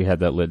 After we had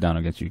that let down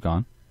against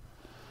UConn,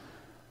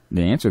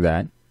 the answer to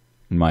that,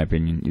 in my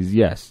opinion, is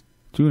yes,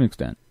 to an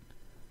extent.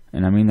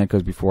 And I mean that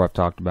because before I've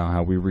talked about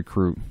how we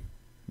recruit,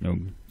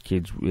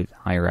 kids with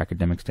higher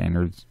academic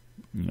standards,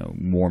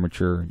 more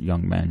mature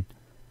young men.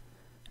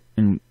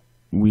 And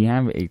we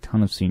have a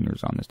ton of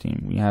seniors on this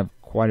team. We have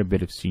quite a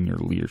bit of senior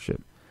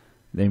leadership.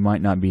 They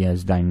might not be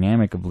as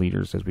dynamic of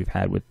leaders as we've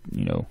had with,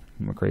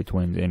 McCray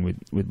twins and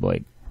with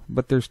Blake,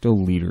 but they're still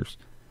leaders.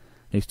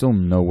 They still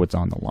know what's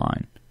on the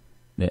line.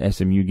 The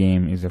SMU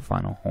game is their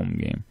final home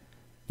game.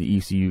 The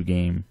ECU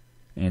game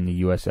and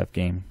the USF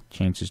game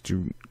chances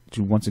to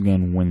once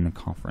again win the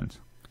conference.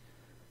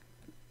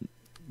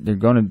 They're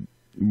going to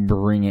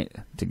bring it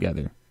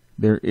together.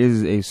 There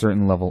is a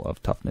certain level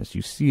of toughness.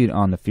 You see it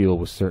on the field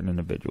with certain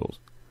individuals.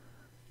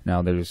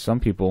 Now, there's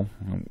some people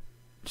who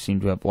seem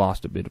to have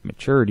lost a bit of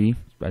maturity,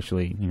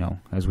 especially,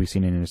 as we've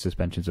seen in the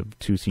suspensions of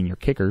 2 senior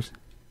kickers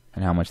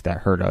and how much that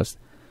hurt us.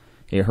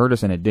 It hurt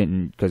us and it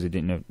didn't because it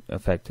didn't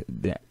affect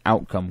the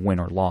outcome, win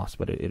or loss,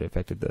 but it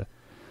affected the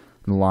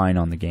line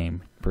on the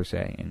game, per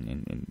se,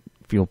 and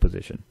field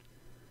position.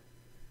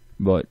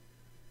 But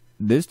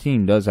this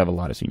team does have a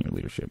lot of senior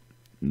leadership.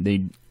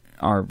 They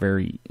are a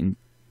very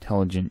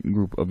intelligent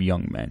group of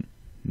young men.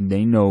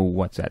 They know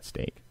what's at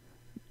stake.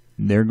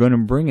 They're going to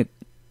bring it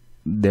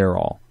their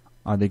all.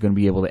 Are they going to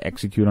be able to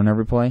execute on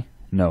every play?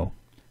 No.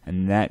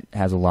 And that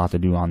has a lot to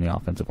do on the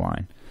offensive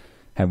line.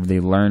 Have they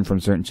learned from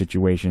certain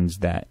situations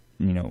that,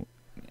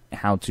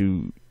 how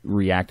to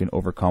react and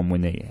overcome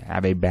when they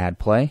have a bad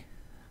play?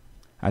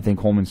 I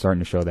think Holman's starting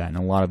to show that, and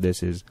a lot of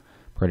this is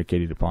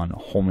predicated upon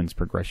Holman's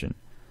progression.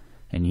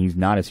 And he's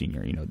not a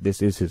senior.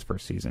 This is his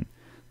first season.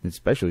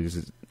 Especially this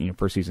is,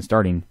 first season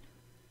starting,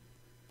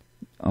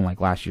 unlike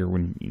last year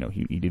when,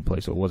 he did play,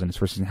 so it wasn't his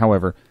first season.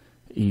 However,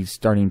 he's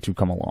starting to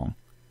come along.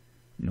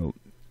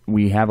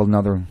 We have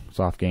another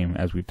soft game,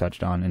 as we've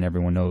touched on, and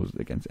everyone knows,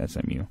 against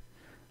SMU.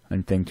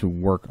 And thing to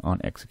work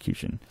on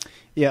execution.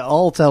 Yeah,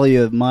 I'll tell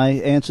you my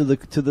answer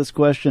to this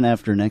question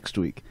after next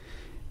week.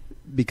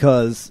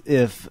 Because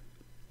if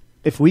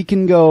we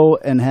can go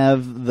and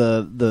have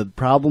the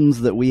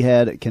problems that we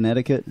had at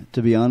Connecticut,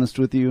 to be honest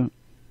with you,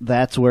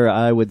 that's where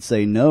I would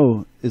say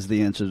no is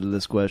the answer to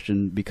this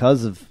question,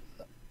 because of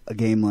a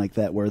game like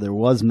that where there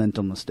was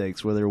mental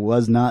mistakes, where there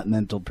was not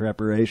mental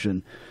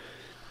preparation.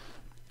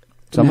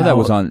 Some of that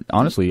was on,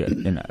 honestly,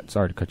 and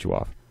sorry to cut you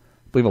off,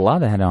 I believe a lot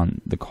of that had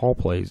on the call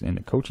plays and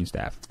the coaching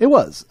staff. It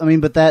was. I mean,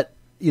 but that,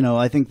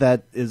 I think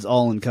that is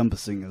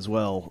all-encompassing as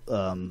well.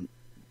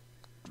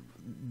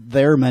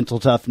 Their mental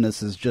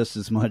toughness is just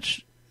as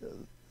much,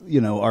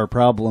 our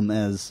problem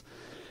as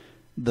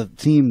the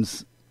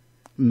team's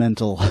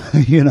mental,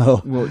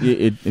 Well,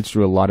 it's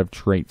true. A lot of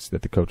traits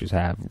that the coaches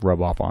have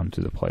rub off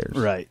onto the players.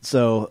 Right.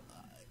 So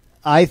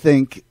I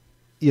think,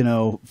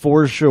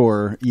 for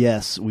sure,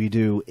 yes, we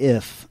do,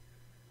 if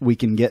we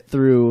can get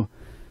through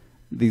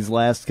these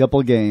last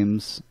couple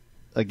games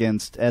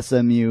against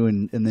SMU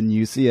and then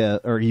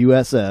UCF or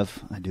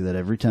USF. I do that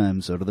every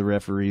time, so do the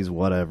referees,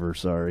 whatever,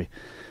 sorry.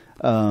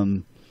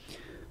 I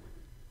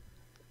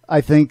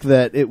think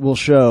that it will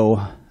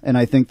show, and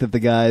I think that the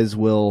guys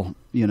will,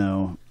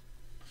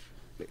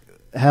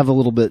 have a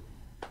little bit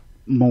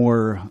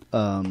more,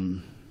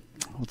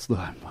 what's the...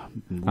 I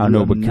don't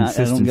know, but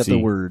consistency. I don't get the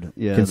word.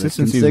 Yeah,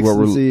 consistency is what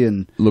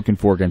we're looking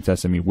for against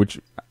SMU, which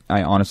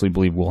I honestly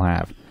believe we'll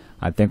have.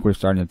 I think we're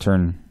starting to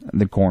turn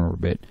the corner a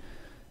bit,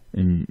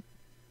 and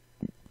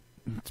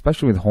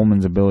especially with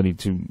Holman's ability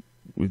to,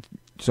 with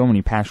so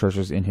many pass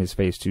rushers in his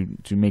face, to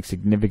make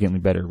significantly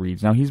better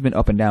reads. Now, he's been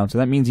up and down, so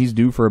that means he's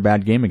due for a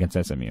bad game against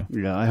SMU.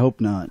 Yeah, I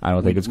hope not. I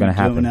don't think it's going to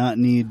happen. We do not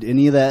need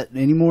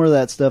any more of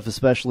that stuff,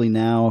 especially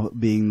now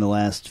being the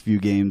last few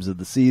games of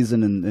the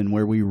season and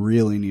where we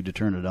really need to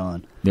turn it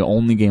on. The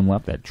only game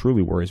left that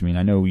truly worries me, and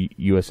I know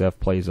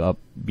USF plays up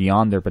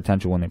beyond their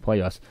potential when they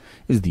play us,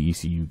 is the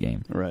ECU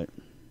game. Right.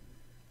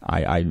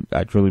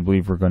 I truly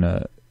believe we're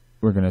gonna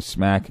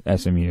smack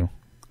SMU, and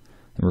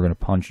we're gonna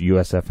punch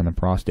USF in the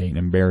prostate and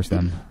embarrass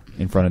them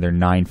in front of their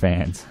 9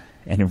 fans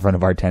and in front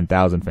of our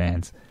 10,000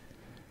 fans.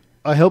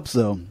 I hope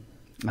so.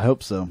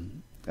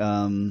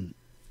 All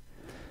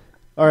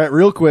right,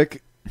 real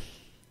quick,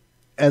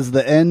 as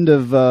the end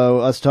of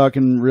us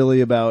talking really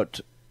about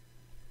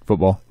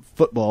football,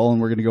 and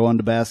we're gonna go on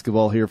to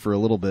basketball here for a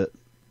little bit.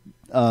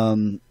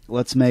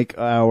 Let's make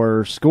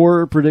our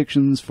score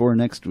predictions for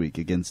next week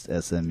against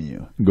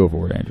SMU. Go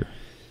for it, Andrew.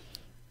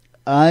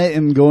 I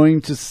am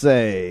going to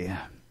say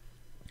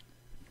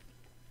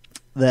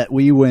that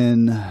we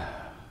win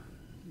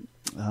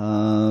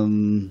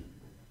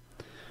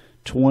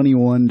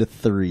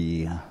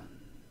 21-3.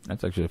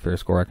 That's actually a fair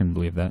score. I can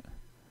believe that.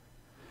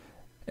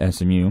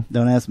 SMU.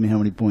 Don't ask me how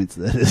many points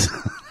that is.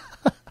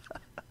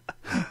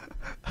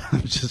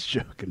 I'm just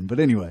joking,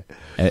 but anyway.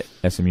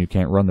 SMU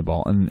can't run the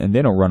ball, and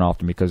they don't run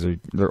often because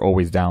they're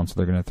always down, so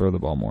they're going to throw the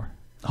ball more.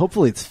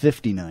 Hopefully it's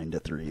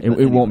 59-3.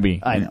 It won't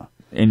be. I know.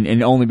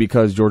 And only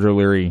because George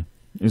O'Leary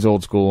is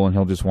old school, and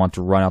he'll just want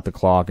to run out the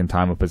clock and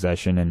time of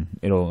possession, and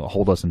it'll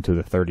hold us into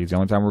the 30s. The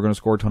only time we're going to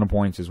score a ton of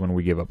points is when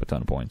we give up a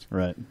ton of points.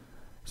 Right.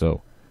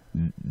 So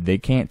they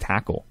can't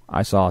tackle.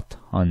 I saw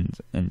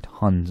tons and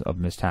tons of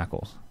missed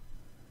tackles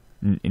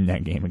in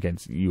that game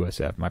against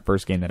USF. My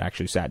first game that I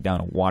actually sat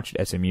down and watched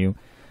SMU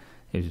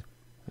is,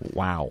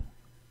 wow,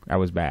 that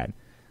was bad.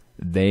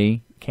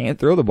 They can't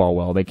throw the ball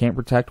well. They can't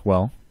protect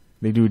well.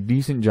 They do a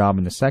decent job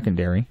in the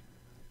secondary,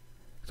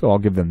 so I'll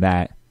give them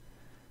that.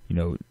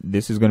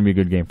 This is going to be a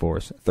good game for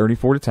us.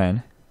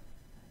 34-10,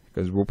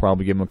 because we'll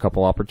probably give them a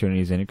couple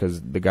opportunities in it,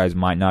 because the guys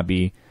might not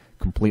be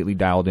completely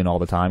dialed in all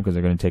the time because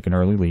they're going to take an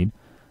early lead.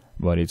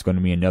 But it's going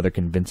to be another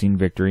convincing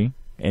victory,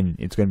 and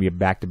it's going to be a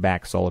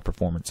back-to-back solid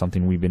performance,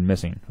 something we've been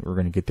missing. We're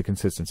going to get the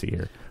consistency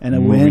here. And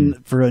a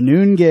win for a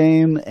noon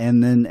game,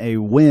 and then a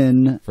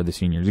win for the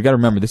seniors. You got to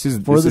remember, this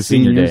is senior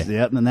seniors, day.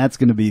 Yep, and that's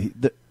going to be,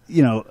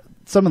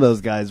 some of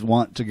those guys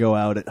want to go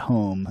out at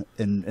home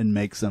and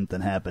make something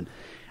happen.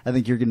 I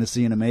think you're going to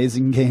see an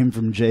amazing game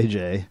from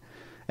JJ,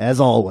 as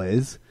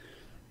always.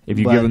 If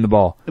you give him the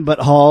ball. But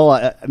Hall,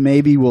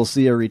 maybe we'll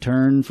see a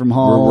return from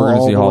Hall. We're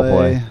going to see Hall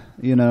play.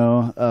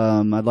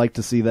 I'd like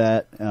to see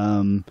that.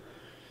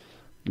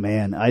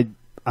 Man,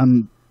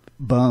 I'm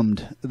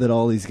bummed that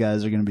all these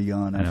guys are going to be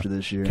gone after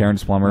this year.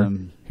 Terrence Plummer,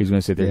 he's going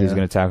to sit there. Yeah. He's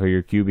going to tackle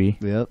your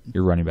QB,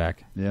 your running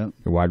back, your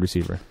wide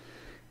receiver,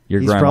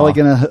 your grandma, probably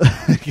gonna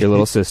your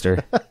little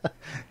sister,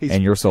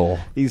 and your soul.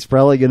 He's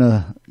probably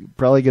gonna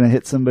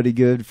hit somebody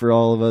good for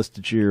all of us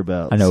to cheer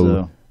about. I know.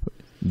 So.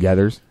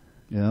 Gathers.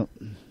 Yep.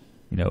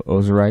 You know,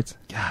 Ozerites.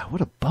 God, what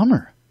a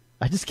bummer.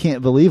 I just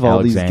can't believe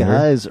all these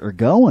guys are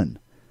going.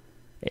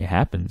 It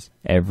happens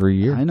every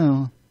year. I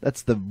know.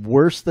 That's the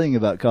worst thing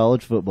about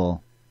college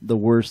football. The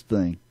worst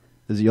thing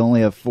is you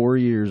only have 4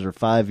 years or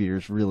 5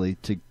 years, really,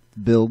 to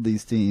build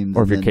these teams.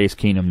 Or if you're Case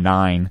Keenum,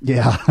 9.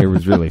 Yeah. It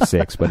was really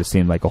 6, but it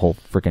seemed like a whole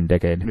freaking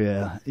decade.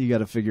 Yeah. You got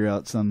to figure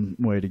out some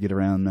way to get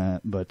around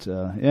that. But,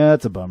 yeah,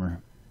 it's a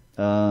bummer.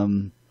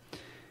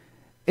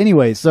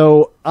 Anyway,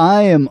 so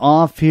I am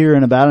off here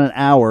in about an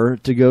hour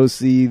to go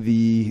see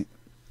the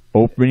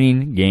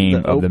opening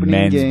game of the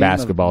men's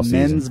basketball season.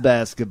 Men's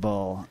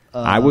basketball.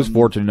 I was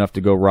fortunate enough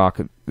to go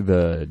rock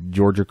the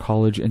Georgia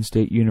College and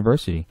State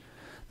University,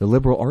 the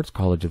Liberal Arts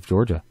College of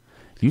Georgia.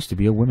 It used to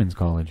be a women's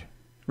college.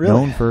 Really?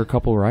 Known for a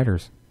couple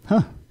writers.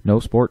 Huh. No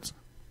sports.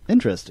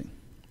 Interesting.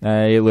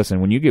 Hey,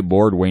 listen, when you get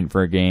bored waiting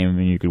for a game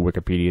and you could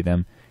Wikipedia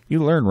them,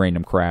 you learn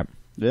random crap.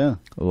 Yeah.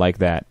 Like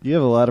that. You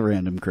have a lot of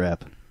random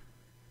crap.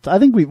 I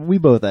think we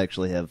both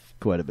actually have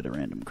quite a bit of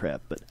random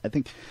crap, but I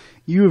think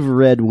you have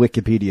read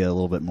Wikipedia a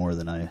little bit more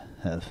than I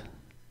have.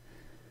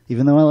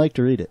 Even though I like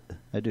to read it.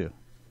 I do.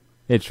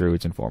 It's true.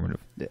 It's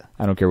informative. Yeah.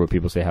 I don't care what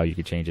people say how you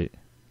could change it.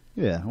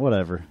 Yeah,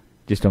 whatever.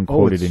 Just don't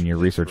quote it in your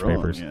research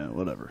papers. Yeah,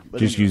 whatever. But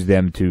just use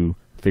them to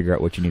figure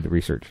out what you need to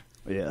research.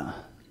 Yeah.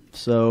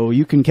 So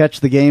you can catch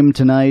the game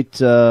tonight.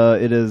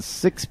 It is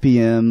 6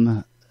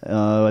 p.m.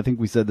 I think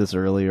we said this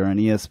earlier on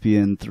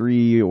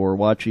ESPN3 or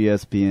watch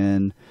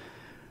ESPN.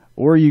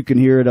 Or you can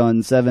hear it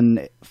on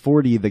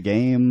 740 The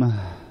Game.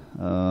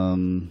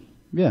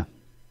 Yeah,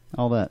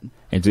 all that.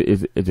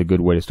 It's a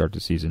good way to start the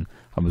season.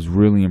 I was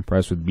really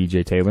impressed with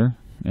B.J. Taylor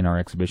in our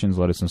exhibitions,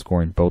 led us in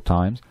scoring both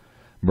times.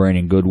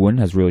 Brandon Goodwin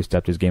has really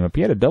stepped his game up.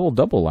 He had a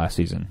double-double last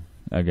season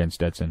against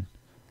Stetson.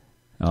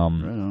 Right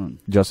on.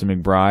 Justin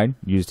McBride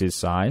used his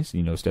size.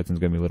 You know, Stetson's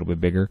going to be a little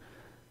bit bigger.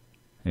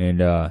 And,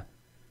 you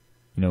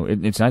know,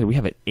 it's nice. We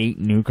have 8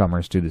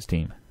 newcomers to this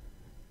team.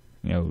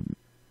 You know,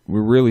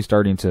 we're really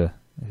starting to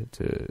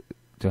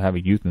have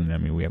a youth in them.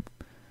 I mean, we have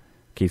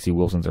Casey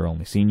Wilson's our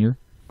only senior,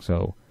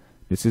 so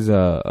this is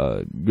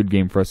a good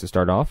game for us to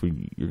start off.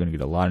 You're going to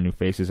get a lot of new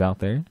faces out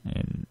there,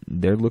 and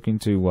they're looking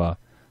to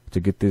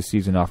get this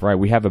season off right.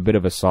 We have a bit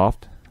of a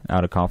soft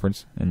out of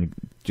conference, and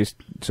just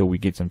so we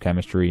get some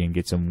chemistry and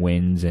get some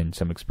wins and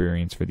some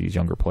experience for these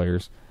younger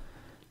players,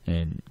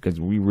 and because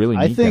we really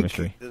need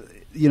chemistry.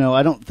 You know,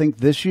 I don't think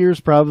this year's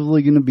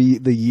probably going to be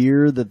the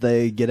year that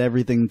they get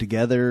everything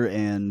together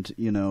and,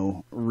 you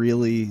know,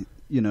 really,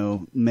 you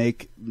know,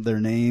 make their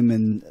name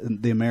in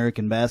the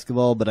American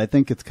basketball, but I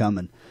think it's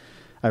coming.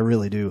 I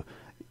really do.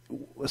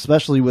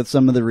 Especially with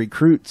some of the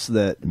recruits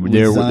that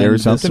there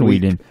was something we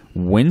did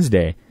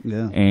Wednesday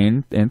yeah.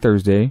 and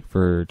Thursday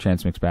for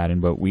Chance McSpadden,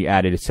 but we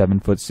added a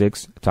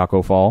 7'6"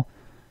 Taco Fall,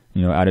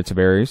 you know, out of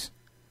Tavares.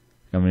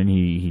 I mean,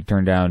 he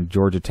turned down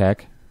Georgia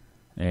Tech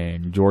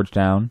and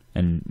Georgetown,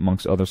 and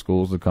amongst other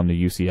schools that come to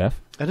UCF.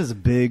 That is a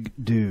big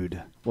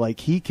dude.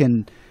 Like, he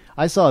can...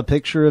 I saw a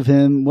picture of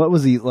him. What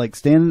was he, like,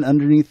 standing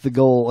underneath the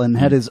goal and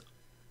had his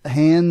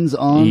hands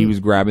on... He was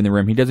grabbing the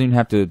rim. He doesn't even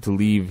have to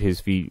leave his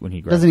feet when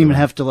he grabs doesn't even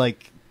have to,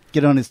 like,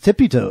 get on his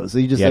tippy toes.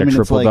 He had a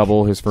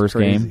triple-double his first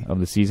game of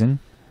the season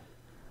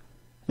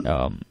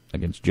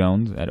against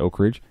Jones at Oak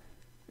Ridge.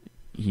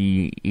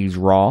 He's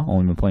raw,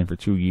 only been playing for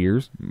 2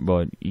 years,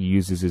 but he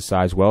uses his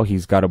size well.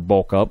 He's got to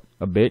bulk up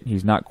a bit.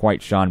 He's not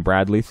quite Sean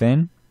Bradley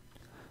thin,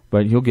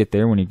 but he'll get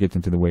there when he gets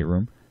into the weight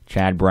room.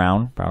 Chad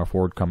Brown, power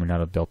forward coming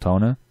out of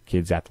Deltona.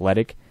 Kid's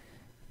athletic.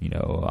 You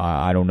know,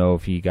 I don't know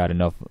if he got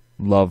enough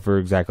love for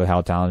exactly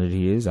how talented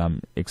he is.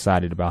 I'm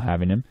excited about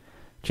having him.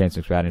 Chance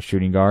McSpadden,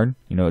 shooting guard.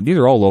 You know, these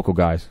are all local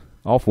guys.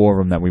 All 4 of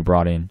them that we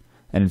brought in.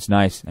 And it's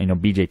nice. You know,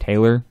 B.J.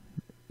 Taylor,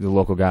 the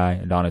local guy.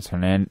 Adonis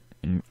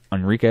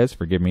Enriquez,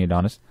 forgive me,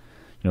 Adonis,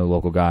 you know,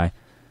 local guy.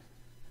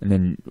 And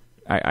then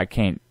I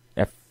can't,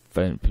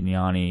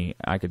 Pignani,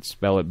 I could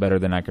spell it better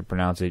than I could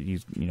pronounce it.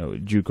 He's, you know, a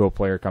JUCO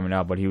player coming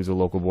out, but he was a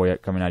local boy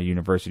coming out of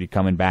university,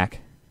 coming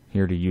back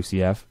here to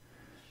UCF.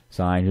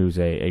 Signed, who's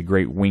a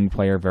great wing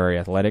player, very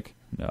athletic,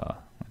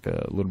 like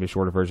a little bit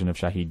shorter version of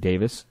Shaheed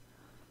Davis,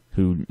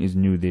 who is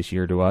new this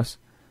year to us.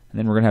 And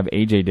then we're going to have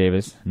A.J.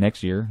 Davis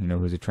next year, you know,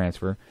 who's a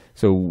transfer.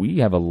 So we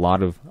have a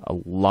lot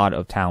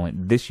of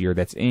talent this year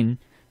that's in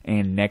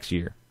and next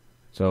year.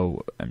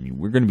 So, I mean,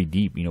 we're going to be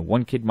deep. You know,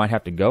 one kid might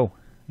have to go.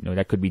 You know,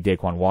 that could be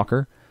Daquan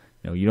Walker.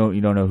 You know,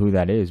 you don't know who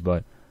that is,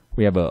 but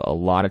we have a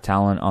lot of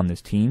talent on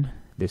this team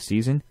this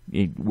season.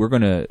 We're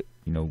going to,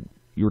 you know,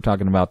 you were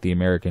talking about the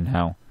American,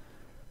 how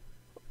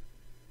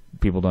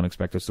people don't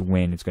expect us to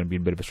win. It's going to be a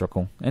bit of a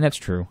struggle, and that's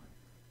true.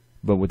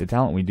 But with the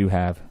talent we do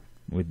have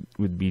with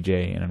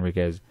BJ and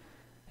Enriquez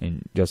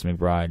and Justin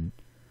McBride,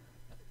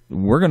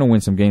 we're going to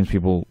win some games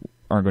people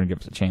aren't going to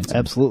give us a chance.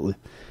 Absolutely.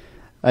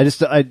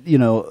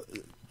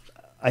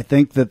 I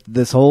think that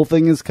this whole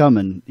thing is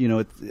coming.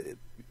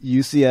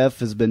 UCF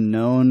has been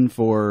known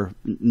for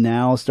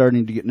now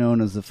starting to get known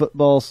as a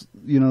football,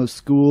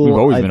 school. We've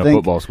always been a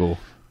football school.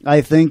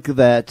 I think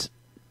that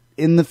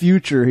in the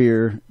future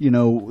here,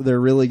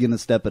 they're really going to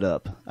step it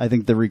up. I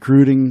think the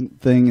recruiting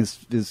thing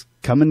is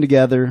coming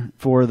together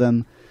for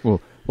them. Well,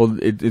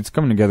 it's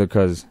coming together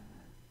because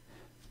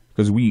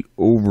we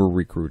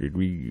over-recruited.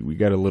 We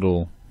got a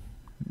little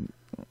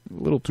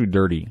too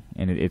dirty,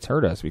 and it's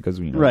hurt us because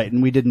we right,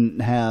 and we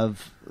didn't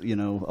have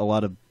a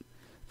lot of.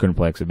 Couldn't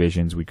play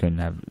exhibitions. We couldn't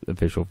have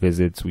official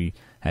visits. We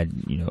had,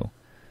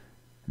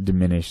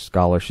 diminished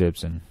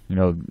scholarships. And,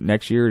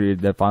 next year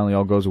that finally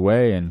all goes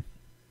away. And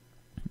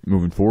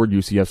moving forward,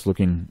 UCF's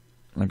looking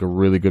like a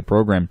really good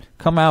program.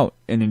 Come out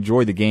and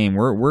enjoy the game.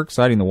 We're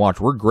exciting to watch.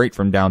 We're great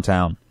from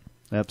downtown.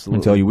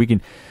 Absolutely. I tell you,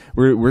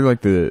 we're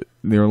like the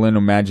Orlando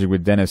Magic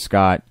with Dennis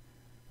Scott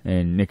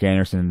and Nick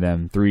Anderson and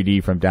them,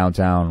 3D from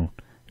downtown.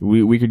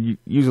 We could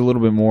use a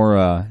little bit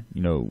more,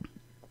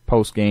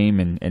 post game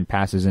and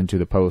passes into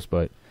the post,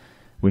 but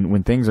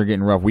when things are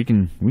getting rough, we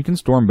can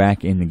storm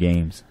back in the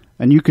games.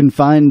 And you can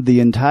find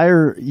the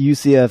entire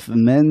UCF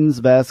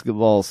men's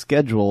basketball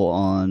schedule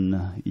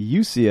on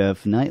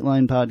UCF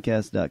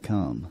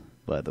KnightlinePodcast.com,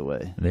 by the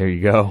way. There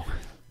you go.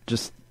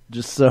 Just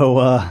so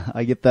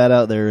I get that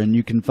out there, and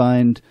you can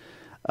find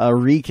a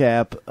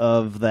recap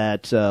of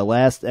that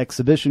last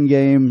exhibition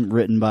game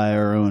written by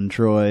our own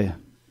Troy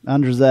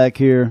Ondrizek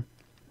here.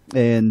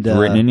 And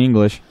written in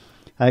English.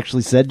 I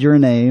actually said your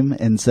name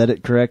and said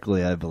it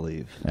correctly, I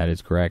believe. That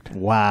is correct.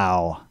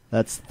 Wow.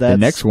 That's the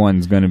next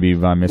one's going to be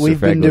by Mr. Phegley.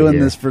 We've been doing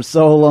this for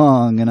so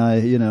long, and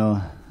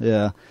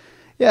yeah.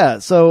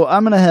 So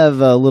I'm going to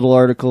have a little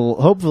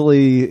article.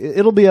 Hopefully,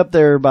 it'll be up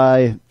there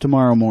by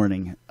tomorrow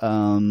morning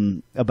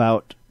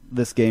about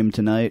this game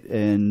tonight,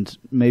 and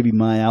maybe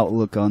my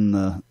outlook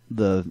on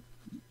the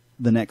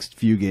next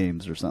few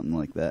games or something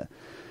like that.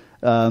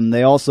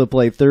 They also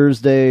play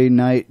Thursday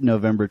night,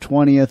 November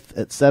 20th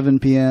at 7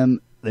 p.m.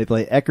 They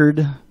play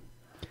Eckerd,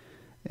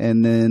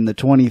 and then the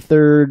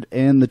 23rd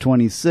and the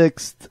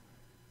 26th,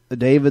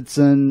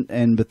 Davidson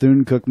and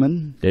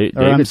Bethune-Cookman.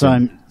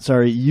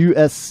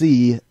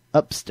 USC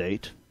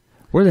Upstate.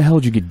 Where the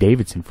hell did you get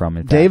Davidson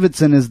from?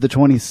 Davidson is the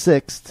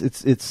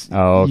 26th. It's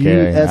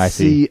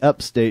USC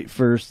Upstate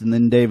first, and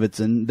then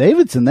Davidson.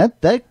 Davidson,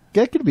 that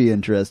could be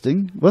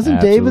interesting. Wasn't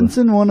Absolutely.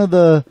 Davidson one of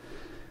the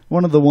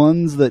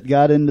ones that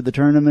got into the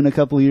tournament a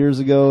couple of years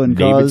ago and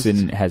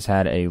Davidson has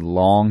had a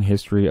long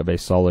history of a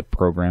solid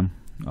program.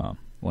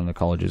 One of the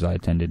colleges I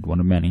attended, one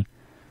of many,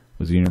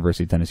 was the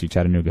University of Tennessee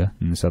Chattanooga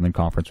in the Southern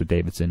Conference with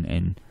Davidson.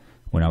 And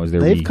when I was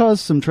there, they've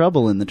caused some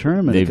trouble in the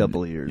tournament a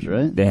couple of years,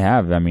 right? They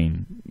have. I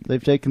mean,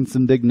 they've taken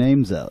some big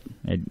names out.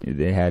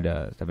 They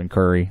had Stephen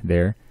Curry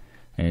there.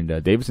 And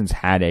Davidson's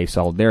had a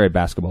solid. They're a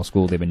basketball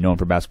school. They've been known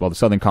for basketball. The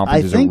Southern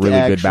Conference is a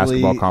really good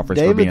basketball conference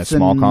for being a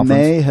small conference.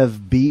 Davidson may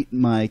have beat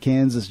my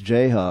Kansas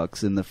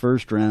Jayhawks in the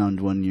first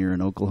round one year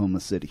in Oklahoma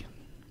City.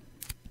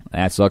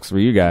 That sucks for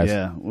you guys.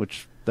 Yeah,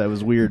 that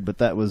was weird, but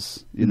that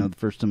was the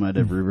first time I'd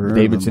ever heard of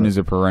them. Davidson is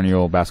a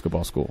perennial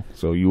baskell school,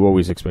 so you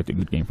always expect a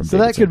good game from Davidson.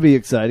 So that could be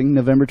exciting.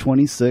 November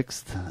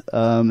 26th,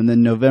 and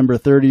then November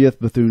 30th,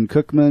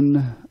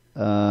 Bethune-Cookman,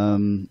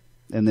 and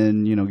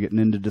then getting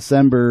into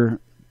December.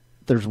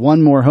 There's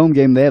one more home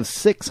game. They have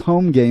 6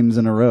 home games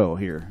in a row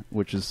here,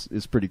 which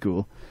is pretty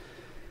cool.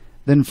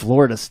 Then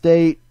Florida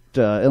State,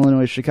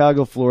 Illinois,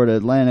 Chicago, Florida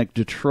Atlantic,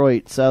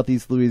 Detroit,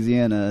 Southeast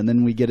Louisiana, and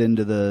then we get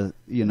into the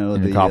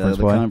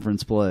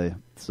conference play.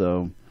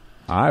 So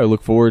I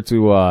look forward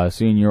to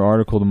seeing your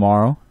article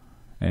tomorrow,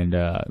 and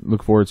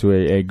look forward to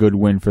a good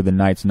win for the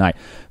Knights tonight.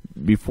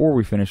 Before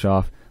we finish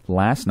off,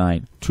 last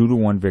night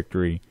 2-1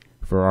 victory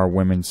for our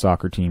women's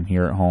soccer team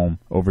here at home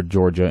over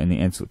Georgia in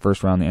the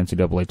first round of the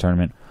NCAA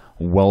tournament.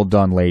 Well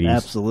done, ladies.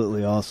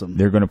 Absolutely awesome.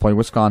 They're going to play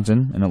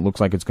Wisconsin, and it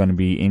looks like it's going to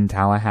be in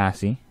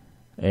Tallahassee.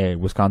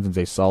 Wisconsin's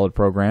a solid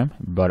program,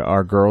 but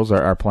our girls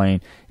are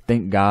playing.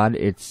 Thank God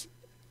it's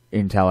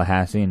in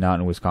Tallahassee and not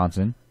in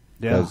Wisconsin.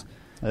 Yeah.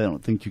 I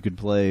don't think you could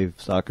play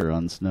soccer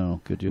on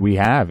snow, could you? We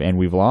have, and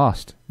we've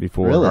lost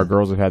before. Really? Our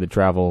girls have had to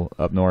travel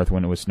up north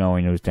when it was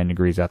snowing. It was 10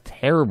 degrees out.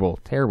 Terrible,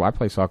 terrible. I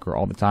play soccer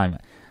all the time,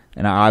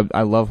 and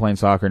I love playing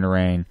soccer in the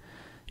rain.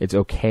 It's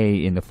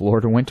okay in the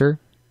Florida winter.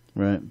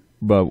 Right.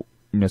 But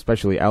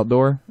especially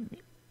outdoor,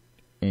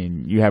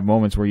 and you have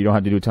moments where you don't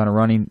have to do a ton of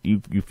running,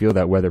 you feel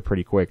that weather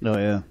pretty quick. Oh,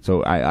 yeah.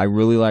 So I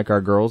really like our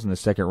girls in the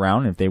second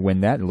round. If they win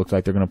that, it looks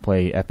like they're going to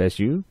play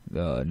FSU,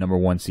 the number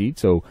 1 seed.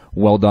 So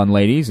well done,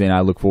 ladies, and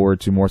I look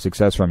forward to more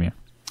success from you.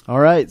 All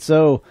right,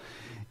 so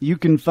you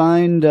can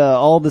find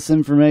all this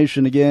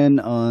information again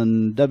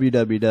on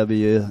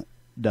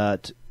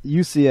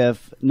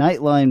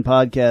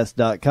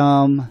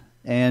www.ucfknightlinepodcast.com,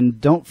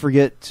 and don't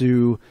forget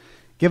to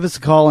give us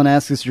a call and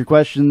ask us your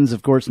questions.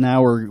 Of course,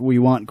 now we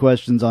want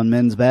questions on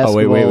men's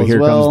basketball. Oh, wait, here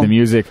comes the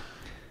music.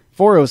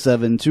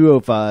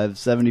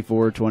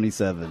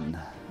 407-205-7427.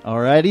 All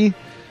righty.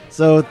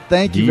 So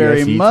thank you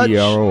very much.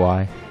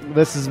 DSETROY.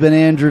 This has been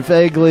Andrew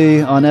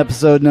Phegley on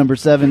episode number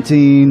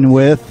 17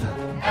 with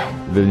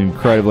the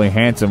incredibly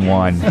handsome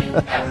one,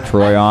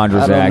 Troy I don't know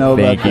Ondrizek. about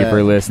Thank you that.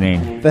 for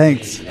listening.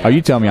 Thanks. Oh,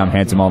 you tell me I'm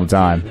handsome all the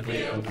time.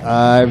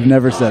 I've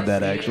never said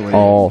that, actually.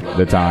 All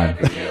the time.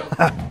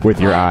 With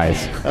your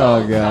eyes.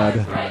 Oh,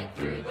 God.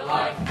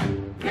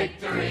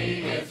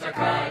 Victory is our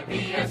cry,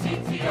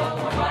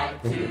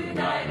 BSCTO,